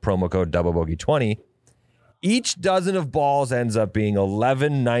website, promo code Double Bogey 20. Each dozen of balls ends up being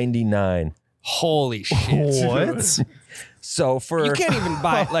 $11.99. Holy shit. What? You So for can't even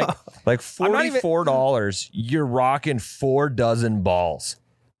buy like I'm not even- $44, you're rocking 4 dozen balls.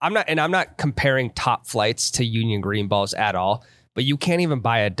 I'm not comparing Top Flights to Union Green balls at all, but you can't even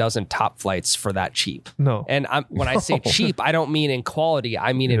buy a dozen Top Flights for that cheap. No. And when I say cheap, I don't mean in quality,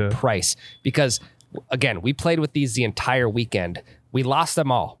 I mean in price. Because again, we played with these the entire weekend. We lost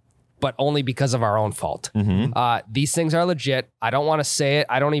them all, but only because of our own fault. These things are legit. I don't want to say it.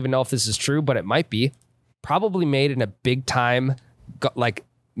 I don't even know if this is true, but it might be. Probably made in a big time, like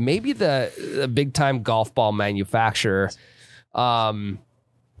maybe the big time golf ball manufacturer.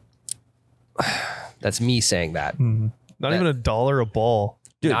 That's me saying that. Not even $1 a ball.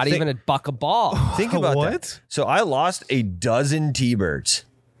 Dude, Not even a buck a ball. Think about What? that. So I lost a dozen T-Birds.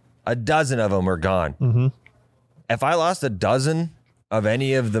 A dozen of them are gone. If I lost a dozen of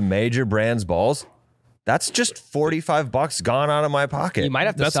any of the major brands balls, that's just $45 gone out of my pocket. You might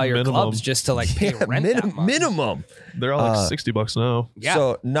have to That's sell your minimum. clubs just to like pay rent. that month. minimum. They're all like $60 now. Yeah.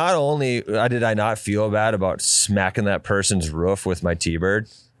 So not only did I not feel bad about smacking that person's roof with my T-Bird,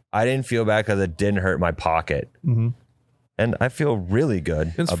 I didn't feel bad because it didn't hurt my pocket. And I feel really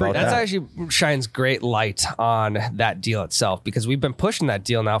good It's free. about That that. actually shines great light on that deal itself because we've been pushing that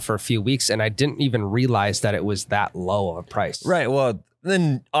deal now for a few weeks and I didn't even realize that it was that low of a price. Right. Well,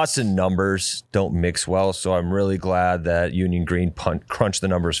 then us and numbers don't mix well. So I'm really glad that Union Green crunched the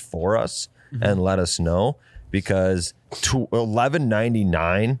numbers for us and let us know because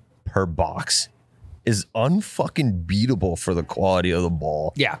 $11.99 per box is unfucking beatable for the quality of the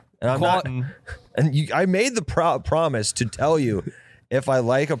ball. Yeah. And I'm not, and I made the promise to tell you if I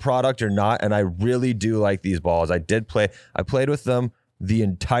like a product or not, and I really do like these balls. I played with them the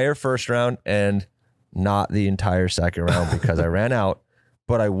entire first round and not the entire second round because I ran out,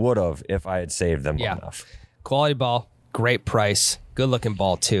 but I would have if I had saved them enough. Quality ball, great price, good looking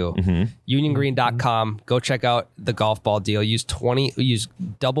ball too. UnionGreen.com. Go check out the golf ball deal. Use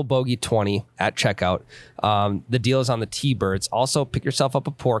Double Bogey 20 at checkout. The deal is on the T-Birds. Also, pick yourself up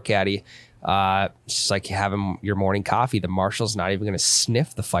a Pour Caddy. It's just like having your morning coffee. The marshal's not even going to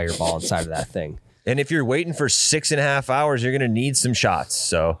sniff the fireball inside of that thing. And if you're waiting for 6.5 hours, you're going to need some shots.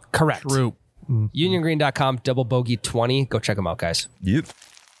 So Correct. True. UnionGreen.com, Double Bogey 20. Go check them out, guys. Yep.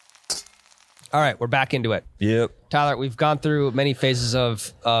 All right, we're back into it. Yep. Tyler, we've gone through many phases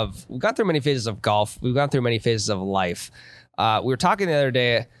of golf. We've gone through many phases of life. We were talking the other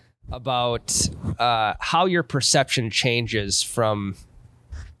day about how your perception changes from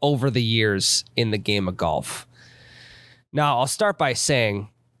over the years in the game of golf. Now, I'll start by saying,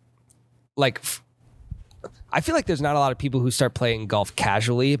 I feel like there's not a lot of people who start playing golf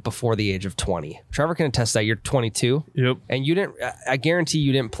casually before the age of 20. Trevor can attest that. You're 22. Yep. And I guarantee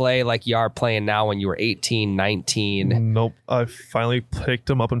you didn't play like you are playing now when you were 18, 19. Nope. I finally picked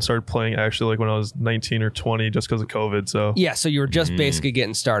them up and started playing actually like when I was 19 or 20 just because of COVID. So Yeah, so you were just basically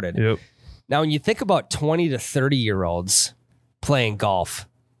getting started. yep. Now, when you think about 20 to 30-year-olds playing golf,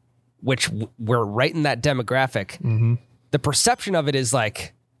 which we're right in that demographic, the perception of it is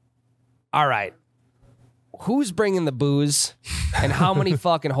like, all right, who's bringing the booze and how many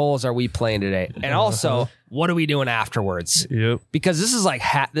fucking holes are we playing today? And also, what are we doing afterwards? Yep. Because this is like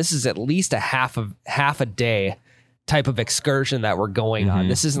this is at least a half a day type of excursion that we're going on.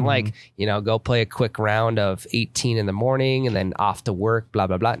 This isn't like, go play a quick round of 18 in the morning and then off to work, blah,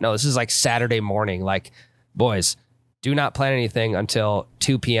 blah, blah. No, this is like Saturday morning. Like, boys, do not plan anything until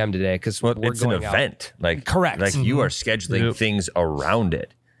 2 p.m. today because we're It's an going out. event. Like Correct. Like you are scheduling Yep. things around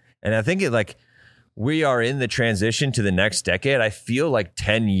it. And I think we are in the transition to the next decade. I feel like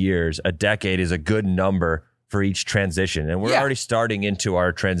 10 years, a decade is a good number for each transition. And we're already starting into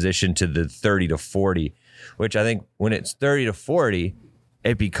our transition to the 30 to 40, which I think when it's 30 to 40,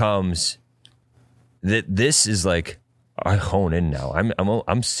 it becomes that this is like, I hone in now.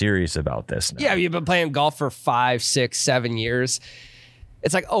 I'm serious about this now. Yeah, you've been playing golf for 5, 6, 7 years.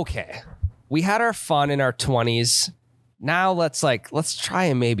 It's like, okay, we had our fun in our 20s. Now let's try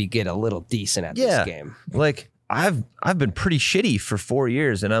and maybe get a little decent at this game. Like I've been pretty shitty for 4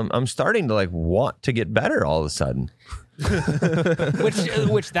 years, and I'm starting to want to get better all of a sudden.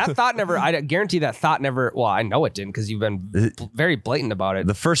 which that thought never, I guarantee that thought never, well, I know it didn't because you've been very blatant about it.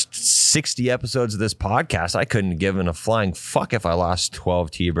 The first 60 episodes of this podcast, I couldn't give a flying fuck if I lost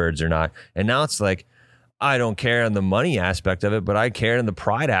 12 T-birds or not. And now it's like, I don't care in the money aspect of it, but I care in the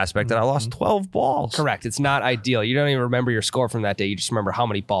pride aspect that I lost 12 balls. Correct. It's not ideal. You don't even remember your score from that day. You just remember how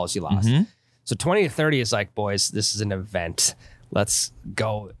many balls you lost. So 20 to 30 is like, boys, this is an event. Let's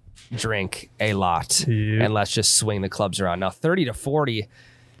go drink a lot and let's just swing the clubs around. Now 30 to 40,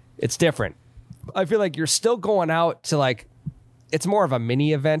 it's different. I feel like you're still going out to it's more of a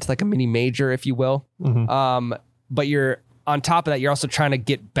mini event, like a mini major, if you will. But you're on top of that, you're also trying to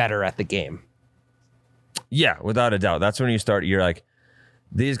get better at the game. Yeah, without a doubt. That's when you start, you're like,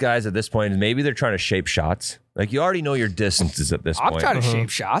 these guys at this point, maybe they're trying to shape shots. Like you already know your distances at this point. I'm trying to shape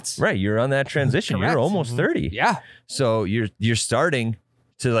shots. Right. You're on that transition. Correct. You're almost 30. Yeah. So you're starting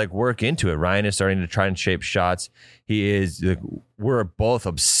to work into it. Ryan is starting to try and shape shots. He is, we're both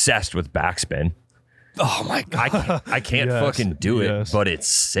obsessed with backspin. Oh my God. I can't fucking do it, but it's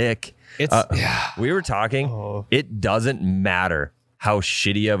sick. It's we were talking. It doesn't matter how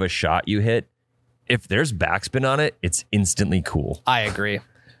shitty of a shot you hit. If there's backspin on it, it's instantly cool. I agree.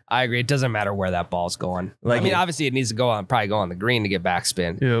 It doesn't matter where that ball's going. Obviously it needs to probably go on the green to get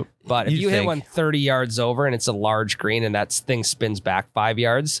backspin. Yep. But if you hit one 30 yards over and it's a large green and that thing spins back 5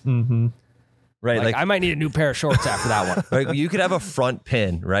 yards, right? I might need a new pair of shorts after that one. You could have a front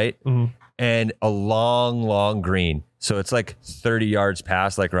pin, right? And a long, long green. So it's 30 yards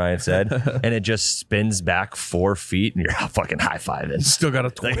past, like Ryan said, and it just spins back 4 feet, and you're fucking high-fiving. Still got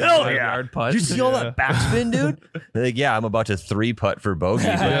a 25-yard putt. Did you see all that backspin, dude? They're like, yeah, I'm about to 3-putt for bogey,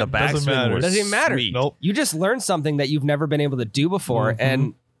 but the backspin was doesn't even matter. sweet. Nope. You just learned something that you've never been able to do before.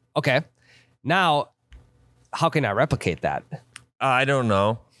 And okay, now how can I replicate that? I don't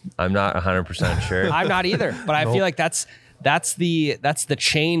know. I'm not 100% sure. I'm not either, but I feel like that's the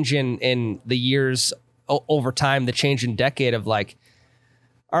change in the years over time, the change in decade of all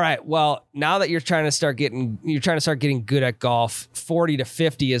right, well, now that you're trying to start getting good at golf, 40 to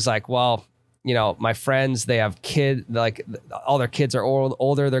 50 is my friends, they have kids, all their kids are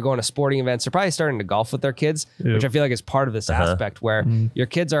older. They're going to sporting events. They're probably starting to golf with their kids, which I feel like is part of this aspect where your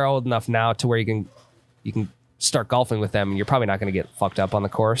kids are old enough now to where you can start golfing with them. And you're probably not going to get fucked up on the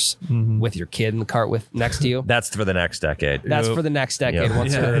course with your kid in the cart next to you. That's for the next decade. That's for the next decade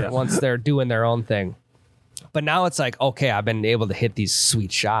once they're doing their own thing. But now it's okay, I've been able to hit these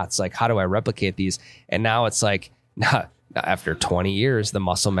sweet shots. How do I replicate these? And now it's after 20 years, the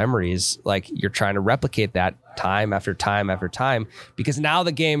muscle memory is you're trying to replicate that time after time after time, because now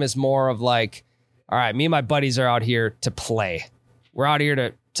the game is more of all right, me and my buddies are out here to play. We're out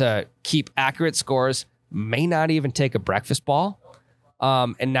here to keep accurate scores, may not even take a breakfast ball.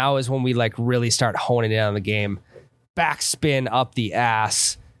 And now is when we really start honing in on the game. Backspin up the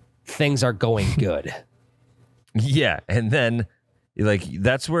ass. Things are going good. Yeah, and then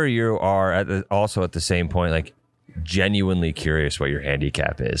that's where you are also at the same point, genuinely curious what your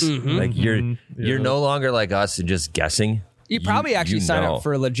handicap is. You're no longer like us and just guessing. You probably actually sign up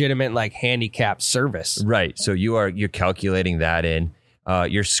for a legitimate handicap service, right? So you're calculating that in.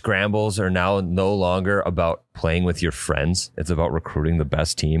 Your scrambles are now no longer about playing with your friends. It's about recruiting the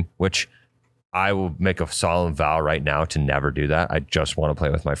best team, which I will make a solemn vow right now to never do that. I just want to play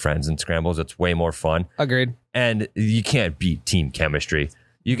with my friends in scrambles. It's way more fun. Agreed. And you can't beat team chemistry.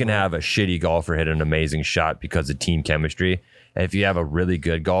 You can have a shitty golfer hit an amazing shot because of team chemistry. And if you have a really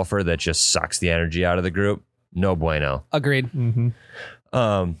good golfer that just sucks the energy out of the group, no bueno. Agreed.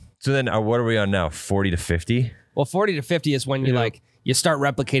 So then what are we on now? 40 to 50? Well, 40 to 50 is when you start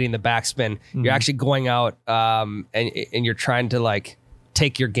replicating the backspin. You're actually going out and you're trying to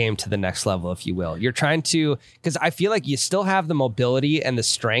take your game to the next level, if you will. You're trying to, because I feel like you still have the mobility and the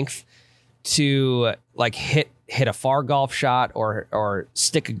strength to hit a far golf shot or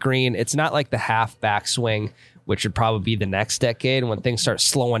stick a green. It's not like the half backswing, which would probably be the next decade when things start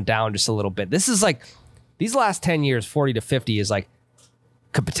slowing down just a little bit. This is these last 10 years, 40 to 50 is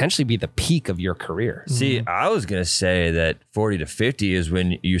could potentially be the peak of your career. See, I was going to say that 40 to 50 is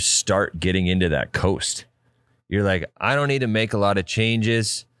when you start getting into that coast. You're like, I don't need to make a lot of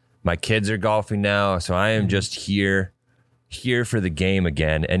changes. My kids are golfing now, so I am just here for the game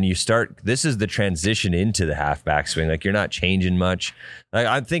again. And you start, this is the transition into the half backswing. Like, you're not changing much. Like,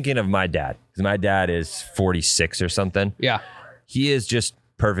 I'm thinking of my dad, because my dad is 46 or something. Yeah. He is just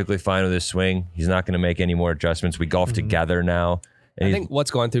perfectly fine with his swing. He's not going to make any more adjustments. We golf together now. And I think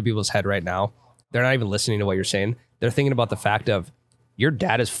what's going through people's head right now, they're not even listening to what you're saying. They're thinking about the fact of your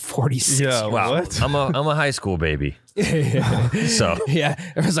dad is 46. Yeah, wow, what? I'm a high school baby. So Yeah.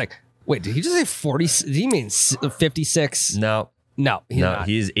 Everyone's like, wait, did he just say 40? Did he mean 56? no, No, he's not.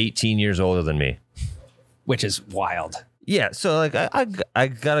 he's 18 years older than me. Which is wild. Yeah, so like I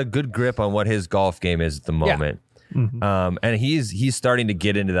got a good grip on what his golf game is at the moment. And he's starting to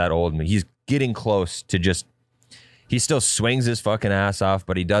get into that old. He's getting close to just. He still swings his fucking ass off,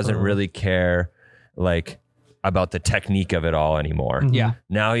 but he doesn't really care like about the technique of it all anymore. Yeah.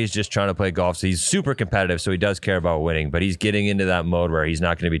 Now he's just trying to play golf. So he's super competitive. So he does care about winning, but he's getting into that mode where he's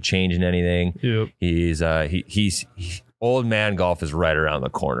not going to be changing anything. Yep. He's old man golf is right around the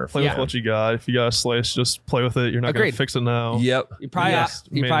corner. Play with what you got. If you got a slice, just play with it. You're not going Agreed. to fix it now. Yep. You're probably,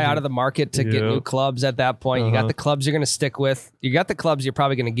 out of the market to get new clubs at that point. You got the clubs you're going to stick with. You got the clubs you're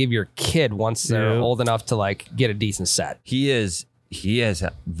probably going to give your kid once they're old enough to like get a decent set. He has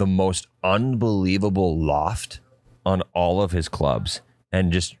the most unbelievable loft on all of his clubs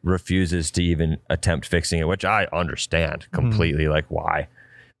and just refuses to even attempt fixing it, which I understand completely. Like, why?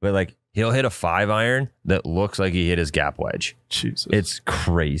 But like, he'll hit a 5-iron that looks like he hit his gap wedge. Jesus. It's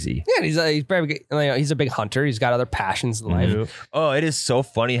crazy. Yeah, he's very, he's a big hunter. He's got other passions in life. Yep. Oh, it is so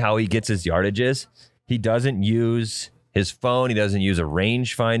funny how he gets his yardages. He doesn't use his phone. He doesn't use a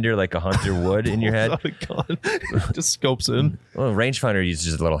rangefinder like a hunter would in your head. Out a gun. Just scopes in. Well, rangefinder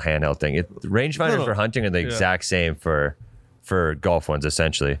uses a little handheld thing. Rangefinders for hunting are the exact same for golf ones,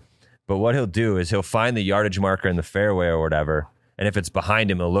 essentially. But what he'll do is he'll find the yardage marker in the fairway or whatever, and if it's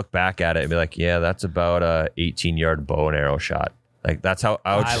behind him, he'll look back at it and be like, yeah, that's about a 18-yard bow and arrow shot. Like, that's how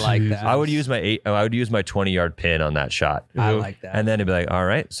I like that. I would use my 20-yard pin on that shot. I like that. And then it'd be like, all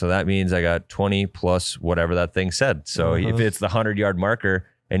right, so that means I got 20 plus whatever that thing said. So if it's the 100-yard marker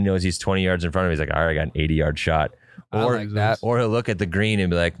and knows he's 20 yards in front of him, he's like, all right, I got an 80-yard shot. I like that. Or he'll look at the green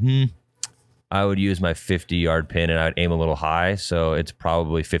and be like, I would use my 50-yard pin and I'd aim a little high, so it's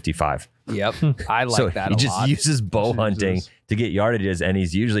probably 55. Yep. I like So that he a just lot. uses bow hunting to get yardages, and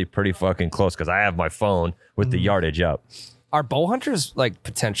he's usually pretty fucking close because I have my phone with the yardage up. Are bow hunters like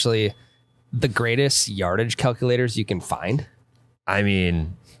potentially the greatest yardage calculators you can find? I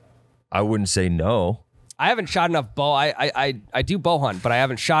mean, I wouldn't say no. I haven't shot enough bow. I do bow hunt, but I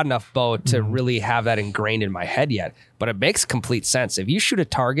haven't shot enough bow to really have that ingrained in my head yet. But it makes complete sense. If you shoot a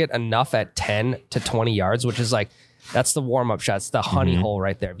target enough at 10 to 20 yards, which is like, that's the warm-up shot. It's the honey hole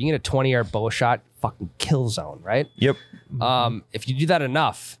right there. If you get a 20-yard bow shot, fucking kill zone, right? Yep. If you do that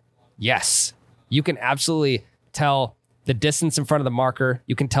enough, yes, you can absolutely tell the distance in front of the marker.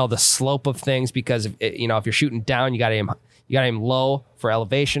 You can tell the slope of things because if you're shooting down, you got to aim low for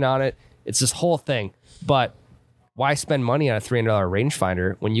elevation on it. It's this whole thing. But why spend money on a $300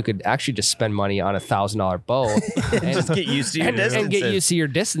 rangefinder when you could actually just spend money on a $1,000 bow and Just get used to your distances. and get used to your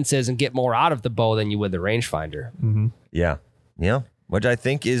distances and get more out of the bow than you would the rangefinder? Yeah. Yeah. Which I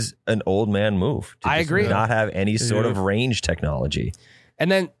think is an old man move. To I just agree. Not have any sort of range technology.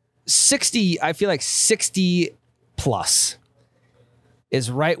 And then 60, I feel like 60 plus is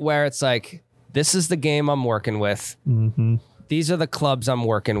right where it's like, this is the game I'm working with. These are the clubs I'm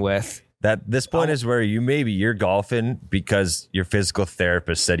working with. This point is where you're golfing because your physical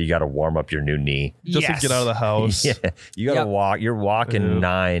therapist said you got to warm up your new knee. Just to get out of the house. Yeah. You got to walk. You're walking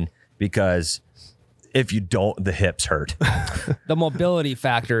 9 because if you don't, the hips hurt. The mobility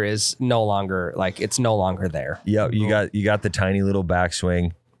factor is no longer there. Yeah. You got the tiny little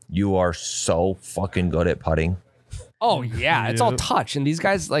backswing. You are so fucking good at putting. Oh yeah, it's all touch, and these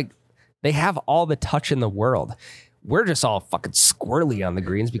guys they have all the touch in the world. We're just all fucking squirrely on the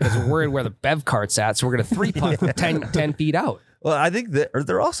greens because we're worried where the bev cart's at, so we're gonna 3-putt from 10 feet out. Well, I think that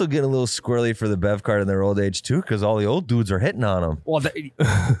they're also getting a little squirrely for the bev cart in their old age too, because all the old dudes are hitting on them. Well,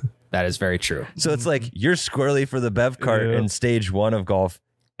 that is very true. So it's like you're squirrely for the bev cart in stage 1 of golf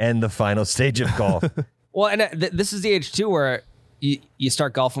and the final stage of golf. Well, and this is the age too where you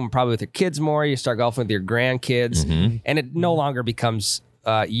start golfing probably with your kids more. You start golfing with your grandkids, and it no longer becomes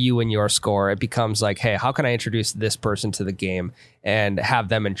you and your score. It becomes like, hey, how can I introduce this person to the game and have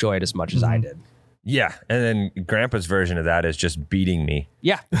them enjoy it as much as I did? Yeah. And then Grandpa's version of that is just beating me.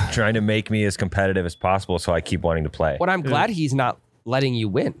 Yeah. Trying to make me as competitive as possible so I keep wanting to play. What I'm glad he's not letting you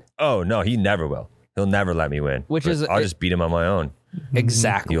win. Oh no, he never will. He'll never let me win. I'll just beat him on my own.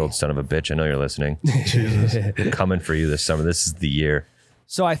 Exactly. You old son of a bitch. I know you're listening. Coming for you this summer. This is the year.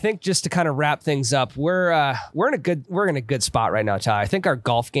 So I think just to kind of wrap things up, we're in a good spot right now, Ty. I think our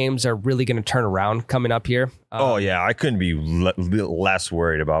golf games are really going to turn around coming up here. Oh yeah, I couldn't be less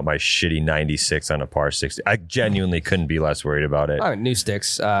worried about my shitty 96 on a par 60. I genuinely couldn't be less worried about it. New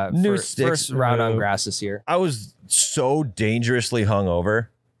sticks. Sticks. First round on grass this year. I was so dangerously hungover.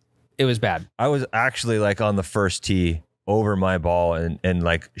 It was bad. I was actually like on the first tee over my ball and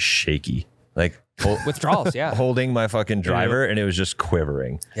like shaky, like withdrawals. Yeah, holding my fucking driver, and it was just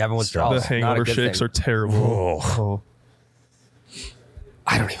quivering. You having withdrawals. The hangover shakes are terrible. Oh.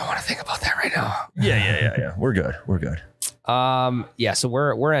 I don't even want to think about that right now. Yeah. We're good. Yeah. So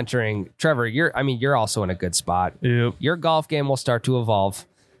we're entering. Trevor, you're also in a good spot. Yep. Your golf game will start to evolve,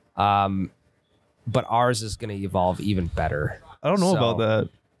 but ours is going to evolve even better. I don't know about that.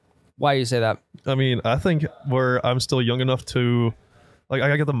 Why do you say that? I mean, I think where I'm still young enough to, like,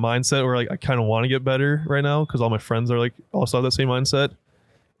 I get the mindset where like I kind of want to get better right now because all my friends are like also have that same mindset,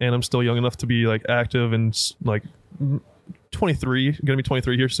 and I'm still young enough to be like active and like 23, gonna be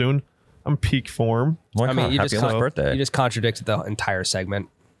 23 here soon. I'm peak form. Happy birthday. You just contradicted the entire segment.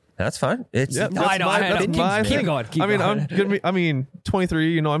 That's fine. It's Yep, No, I know. Keep going. I mean,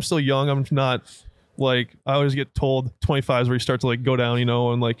 23. You know, I'm still young. I'm not. Like, I always get told 25 is where you start to like go down, you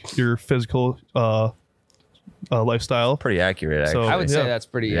know, and like your physical lifestyle. pretty accurate, actually. So, I would say that's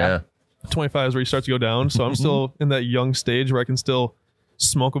pretty. yeah. 25 is where you start to go down. So I'm still in that young stage where I can still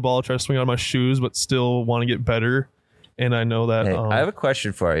smoke a ball, try to swing out of my shoes, but still want to get better. And I know that. Hey, I have a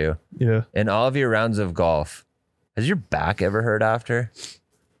question for you. Yeah. In all of your rounds of golf, has your back ever hurt after?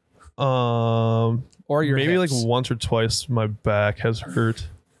 Or your maybe hips. like once or twice my back has hurt.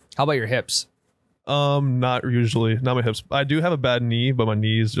 How about your hips? Not usually. Not my hips. I do have a bad knee, but my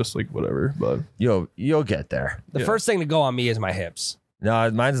knee is just like whatever. But You'll get there. The first thing to go on me is my hips. No,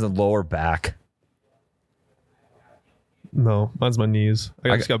 mine's the lower back. no, mine's my knees.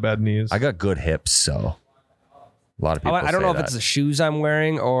 I just got bad knees. I got good hips, so a lot of people. I don't say know if that. it's the shoes I'm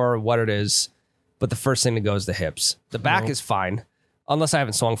wearing or what it is, but the first thing to go is the hips. The back is fine, unless I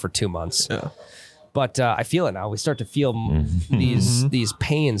haven't swung for 2 months. Yeah. But I feel it now. We start to feel these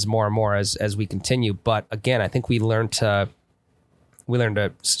pains more and more as we continue. But again, I think we learned to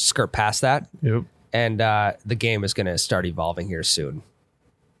skirt past that, Yep. and the game is going to start evolving here soon.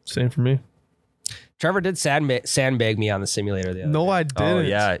 Same for me. Trevor did sandbag me on the simulator the other No, day. I didn't. Oh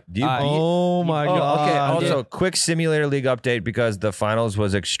yeah. Do you, Oh my god. Okay. Also, quick simulator league update because the finals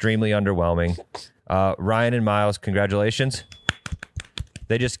was extremely underwhelming. Ryan and Miles, congratulations.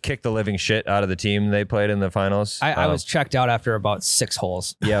 They just kicked the living shit out of the team they played in the finals. I was checked out after about 6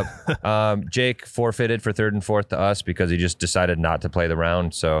 holes. Yep. Jake forfeited for third and fourth to us because he just decided not to play the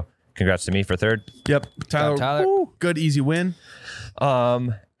round. So congrats to me for third. Yep. Tyler. Tyler. Good, easy win.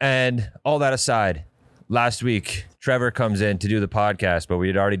 And all that aside, last week, Trevor comes in to do the podcast, but we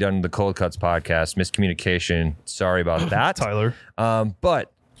had already done the Cold Cuts podcast. Miscommunication. Sorry about that. Tyler.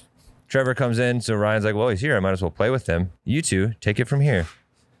 But Trevor comes in, so Ryan's like, well, he's here. I might as well play with him. You two, take it from here.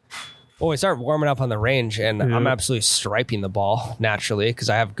 Well, we started warming up on the range, and I'm absolutely striping the ball naturally because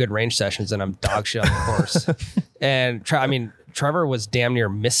I have good range sessions and I'm dog shit on the course. And Trevor was damn near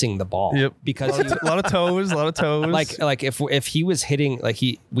missing the ball. Yep. Because a lot of toes. like if he was hitting, like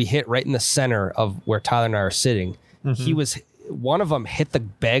we hit right in the center of where Tyler and I are sitting. He was, one of them hit the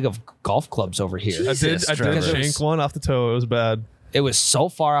bag of golf clubs over here. I did shank one off the toe. It was bad. It was so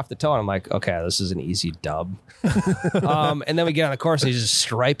far off the toe, and I'm like, okay, this is an easy dub. And then we get on the course, and he's just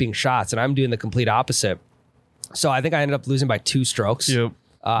striping shots, and I'm doing the complete opposite. So I think I ended up losing by 2 strokes. Yep.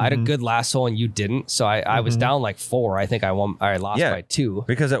 I had a good last hole, and you didn't. So I was down like 4. I think I lost by 2.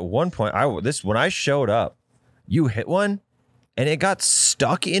 Because at one point, when I showed up, you hit one, and it got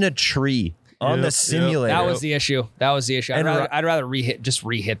stuck in a tree on the simulator. That was the issue. I'd rather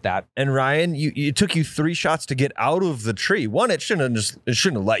re-hit that. And Ryan, it took you 3 shots to get out of the tree. One, it shouldn't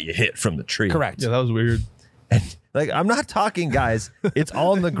have let you hit from the tree. Correct. Yeah, that was weird. And, like, I'm not talking, guys. It's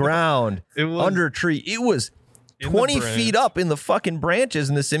on the ground. It was under a tree. It was in 20 the feet up in the fucking branches,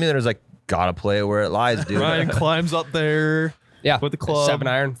 and the simulator's like, gotta play it where it lies, dude. Ryan climbs up there. Yeah. With the club.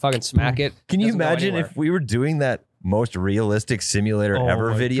 7-iron, fucking smack it. Can you Doesn't go imagine anywhere. if we were doing that most realistic simulator Oh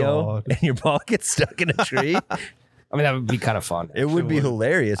ever my video God. and your ball gets stuck in a tree? I mean, that would be kind of fun. It would be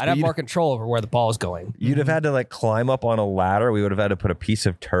hilarious. I'd but have you'd- more control over where the ball is going. You'd have had to like climb up on a ladder. We would have had to put a piece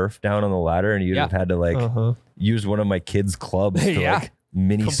of turf down on the ladder, and you'd have had to like use one of my kids' clubs to Yeah. like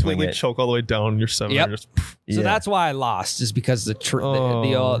mini swing Completely it. choke all the way down your 7. Yep. Just, So that's why I lost, is because the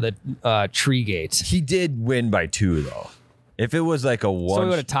tree gate. He did win by 2 though. If it was like a one, So we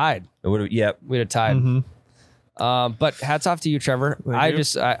would have tied. it would have. Yep. We'd have tied. Mm-hmm. But hats off to you, Trevor. Thank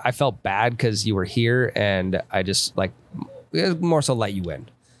you. I felt bad because you were here, and I just like more so let you win.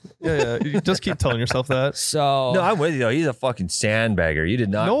 Yeah. You just keep telling yourself that. So No, I'm with you though. He's a fucking sandbagger. You did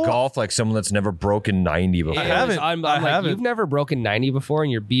not No. golf like someone that's never broken 90 before. I haven't. I'm I like, haven't. you've never broken 90 before,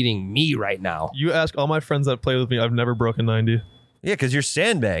 and you're beating me right now. You ask all my friends that play with me, I've never broken 90. Yeah, because you're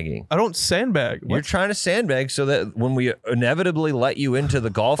sandbagging. I don't sandbag. You're trying to sandbag so that when we inevitably let you into the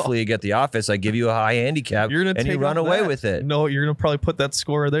golf league at the office, I give you a high handicap You're gonna and you take run off away that. with it. No, you're gonna probably put that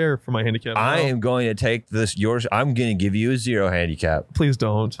score there for my handicap. I No. am going to take this yours. I'm going to give you a 0 handicap. Please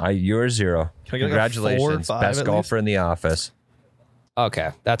don't. You're a 0. Can I get like a 4 or Congratulations, 5 best at golfer in the office. Okay,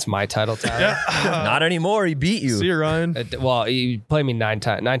 that's my title, Tyler. Not anymore. He beat you. See you, Ryan. Well, you play me 9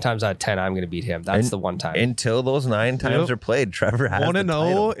 times. 9 times out of 10, I'm going to beat him. That's the one time. Until those 9 times Yep. are played, Trevor has 1-0 the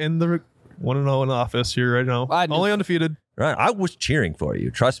title. in the 1-0 in the office here right now. I knew- Only undefeated. Right. I was cheering for you.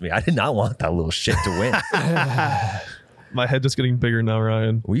 Trust me. I did not want that little shit to win. My head just getting bigger now,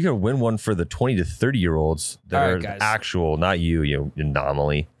 Ryan. We could win one for the 20 to 30-year-olds that All right, are guys. actual, not you, you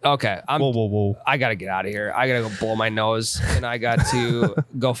anomaly. Okay, Whoa. I got to get out of here. I got to go blow my nose, and I got to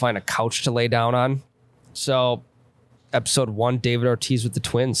go find a couch to lay down on. So, episode 1, David Ortiz with the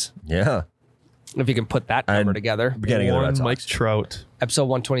Twins. Yeah. If you can put that number together. Beginning of the Red One Sox. Mike Trout. Episode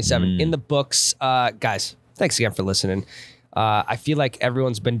 127 in the books. Guys, thanks again for listening. I feel like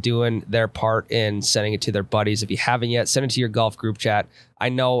everyone's been doing their part in sending it to their buddies. If you haven't yet, send it to your golf group chat. I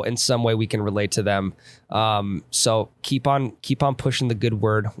know in some way we can relate to them. So keep on pushing the good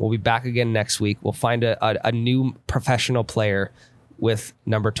word. We'll be back again next week. We'll find a new professional player with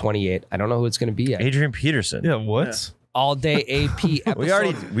number 28. I don't know who it's going to be yet. Adrian Peterson. Yeah, what? All day AP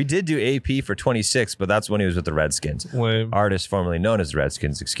episode. We did do AP for 26, but that's when he was with the Redskins. Lame. Artist formerly known as the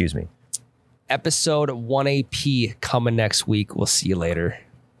Redskins, excuse me. Episode 1 AP coming next week. We'll see you later.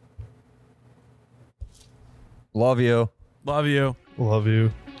 Love you. Love you. Love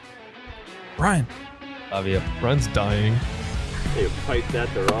you. Ryan. Love you. Ryan's dying. You piped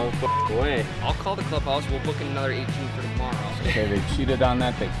that the wrong way. I'll call the clubhouse. We'll book another 18 for tomorrow. Okay, they cheated on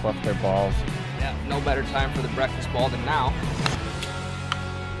that. They fluffed their balls. Yeah, no better time for the breakfast ball than now.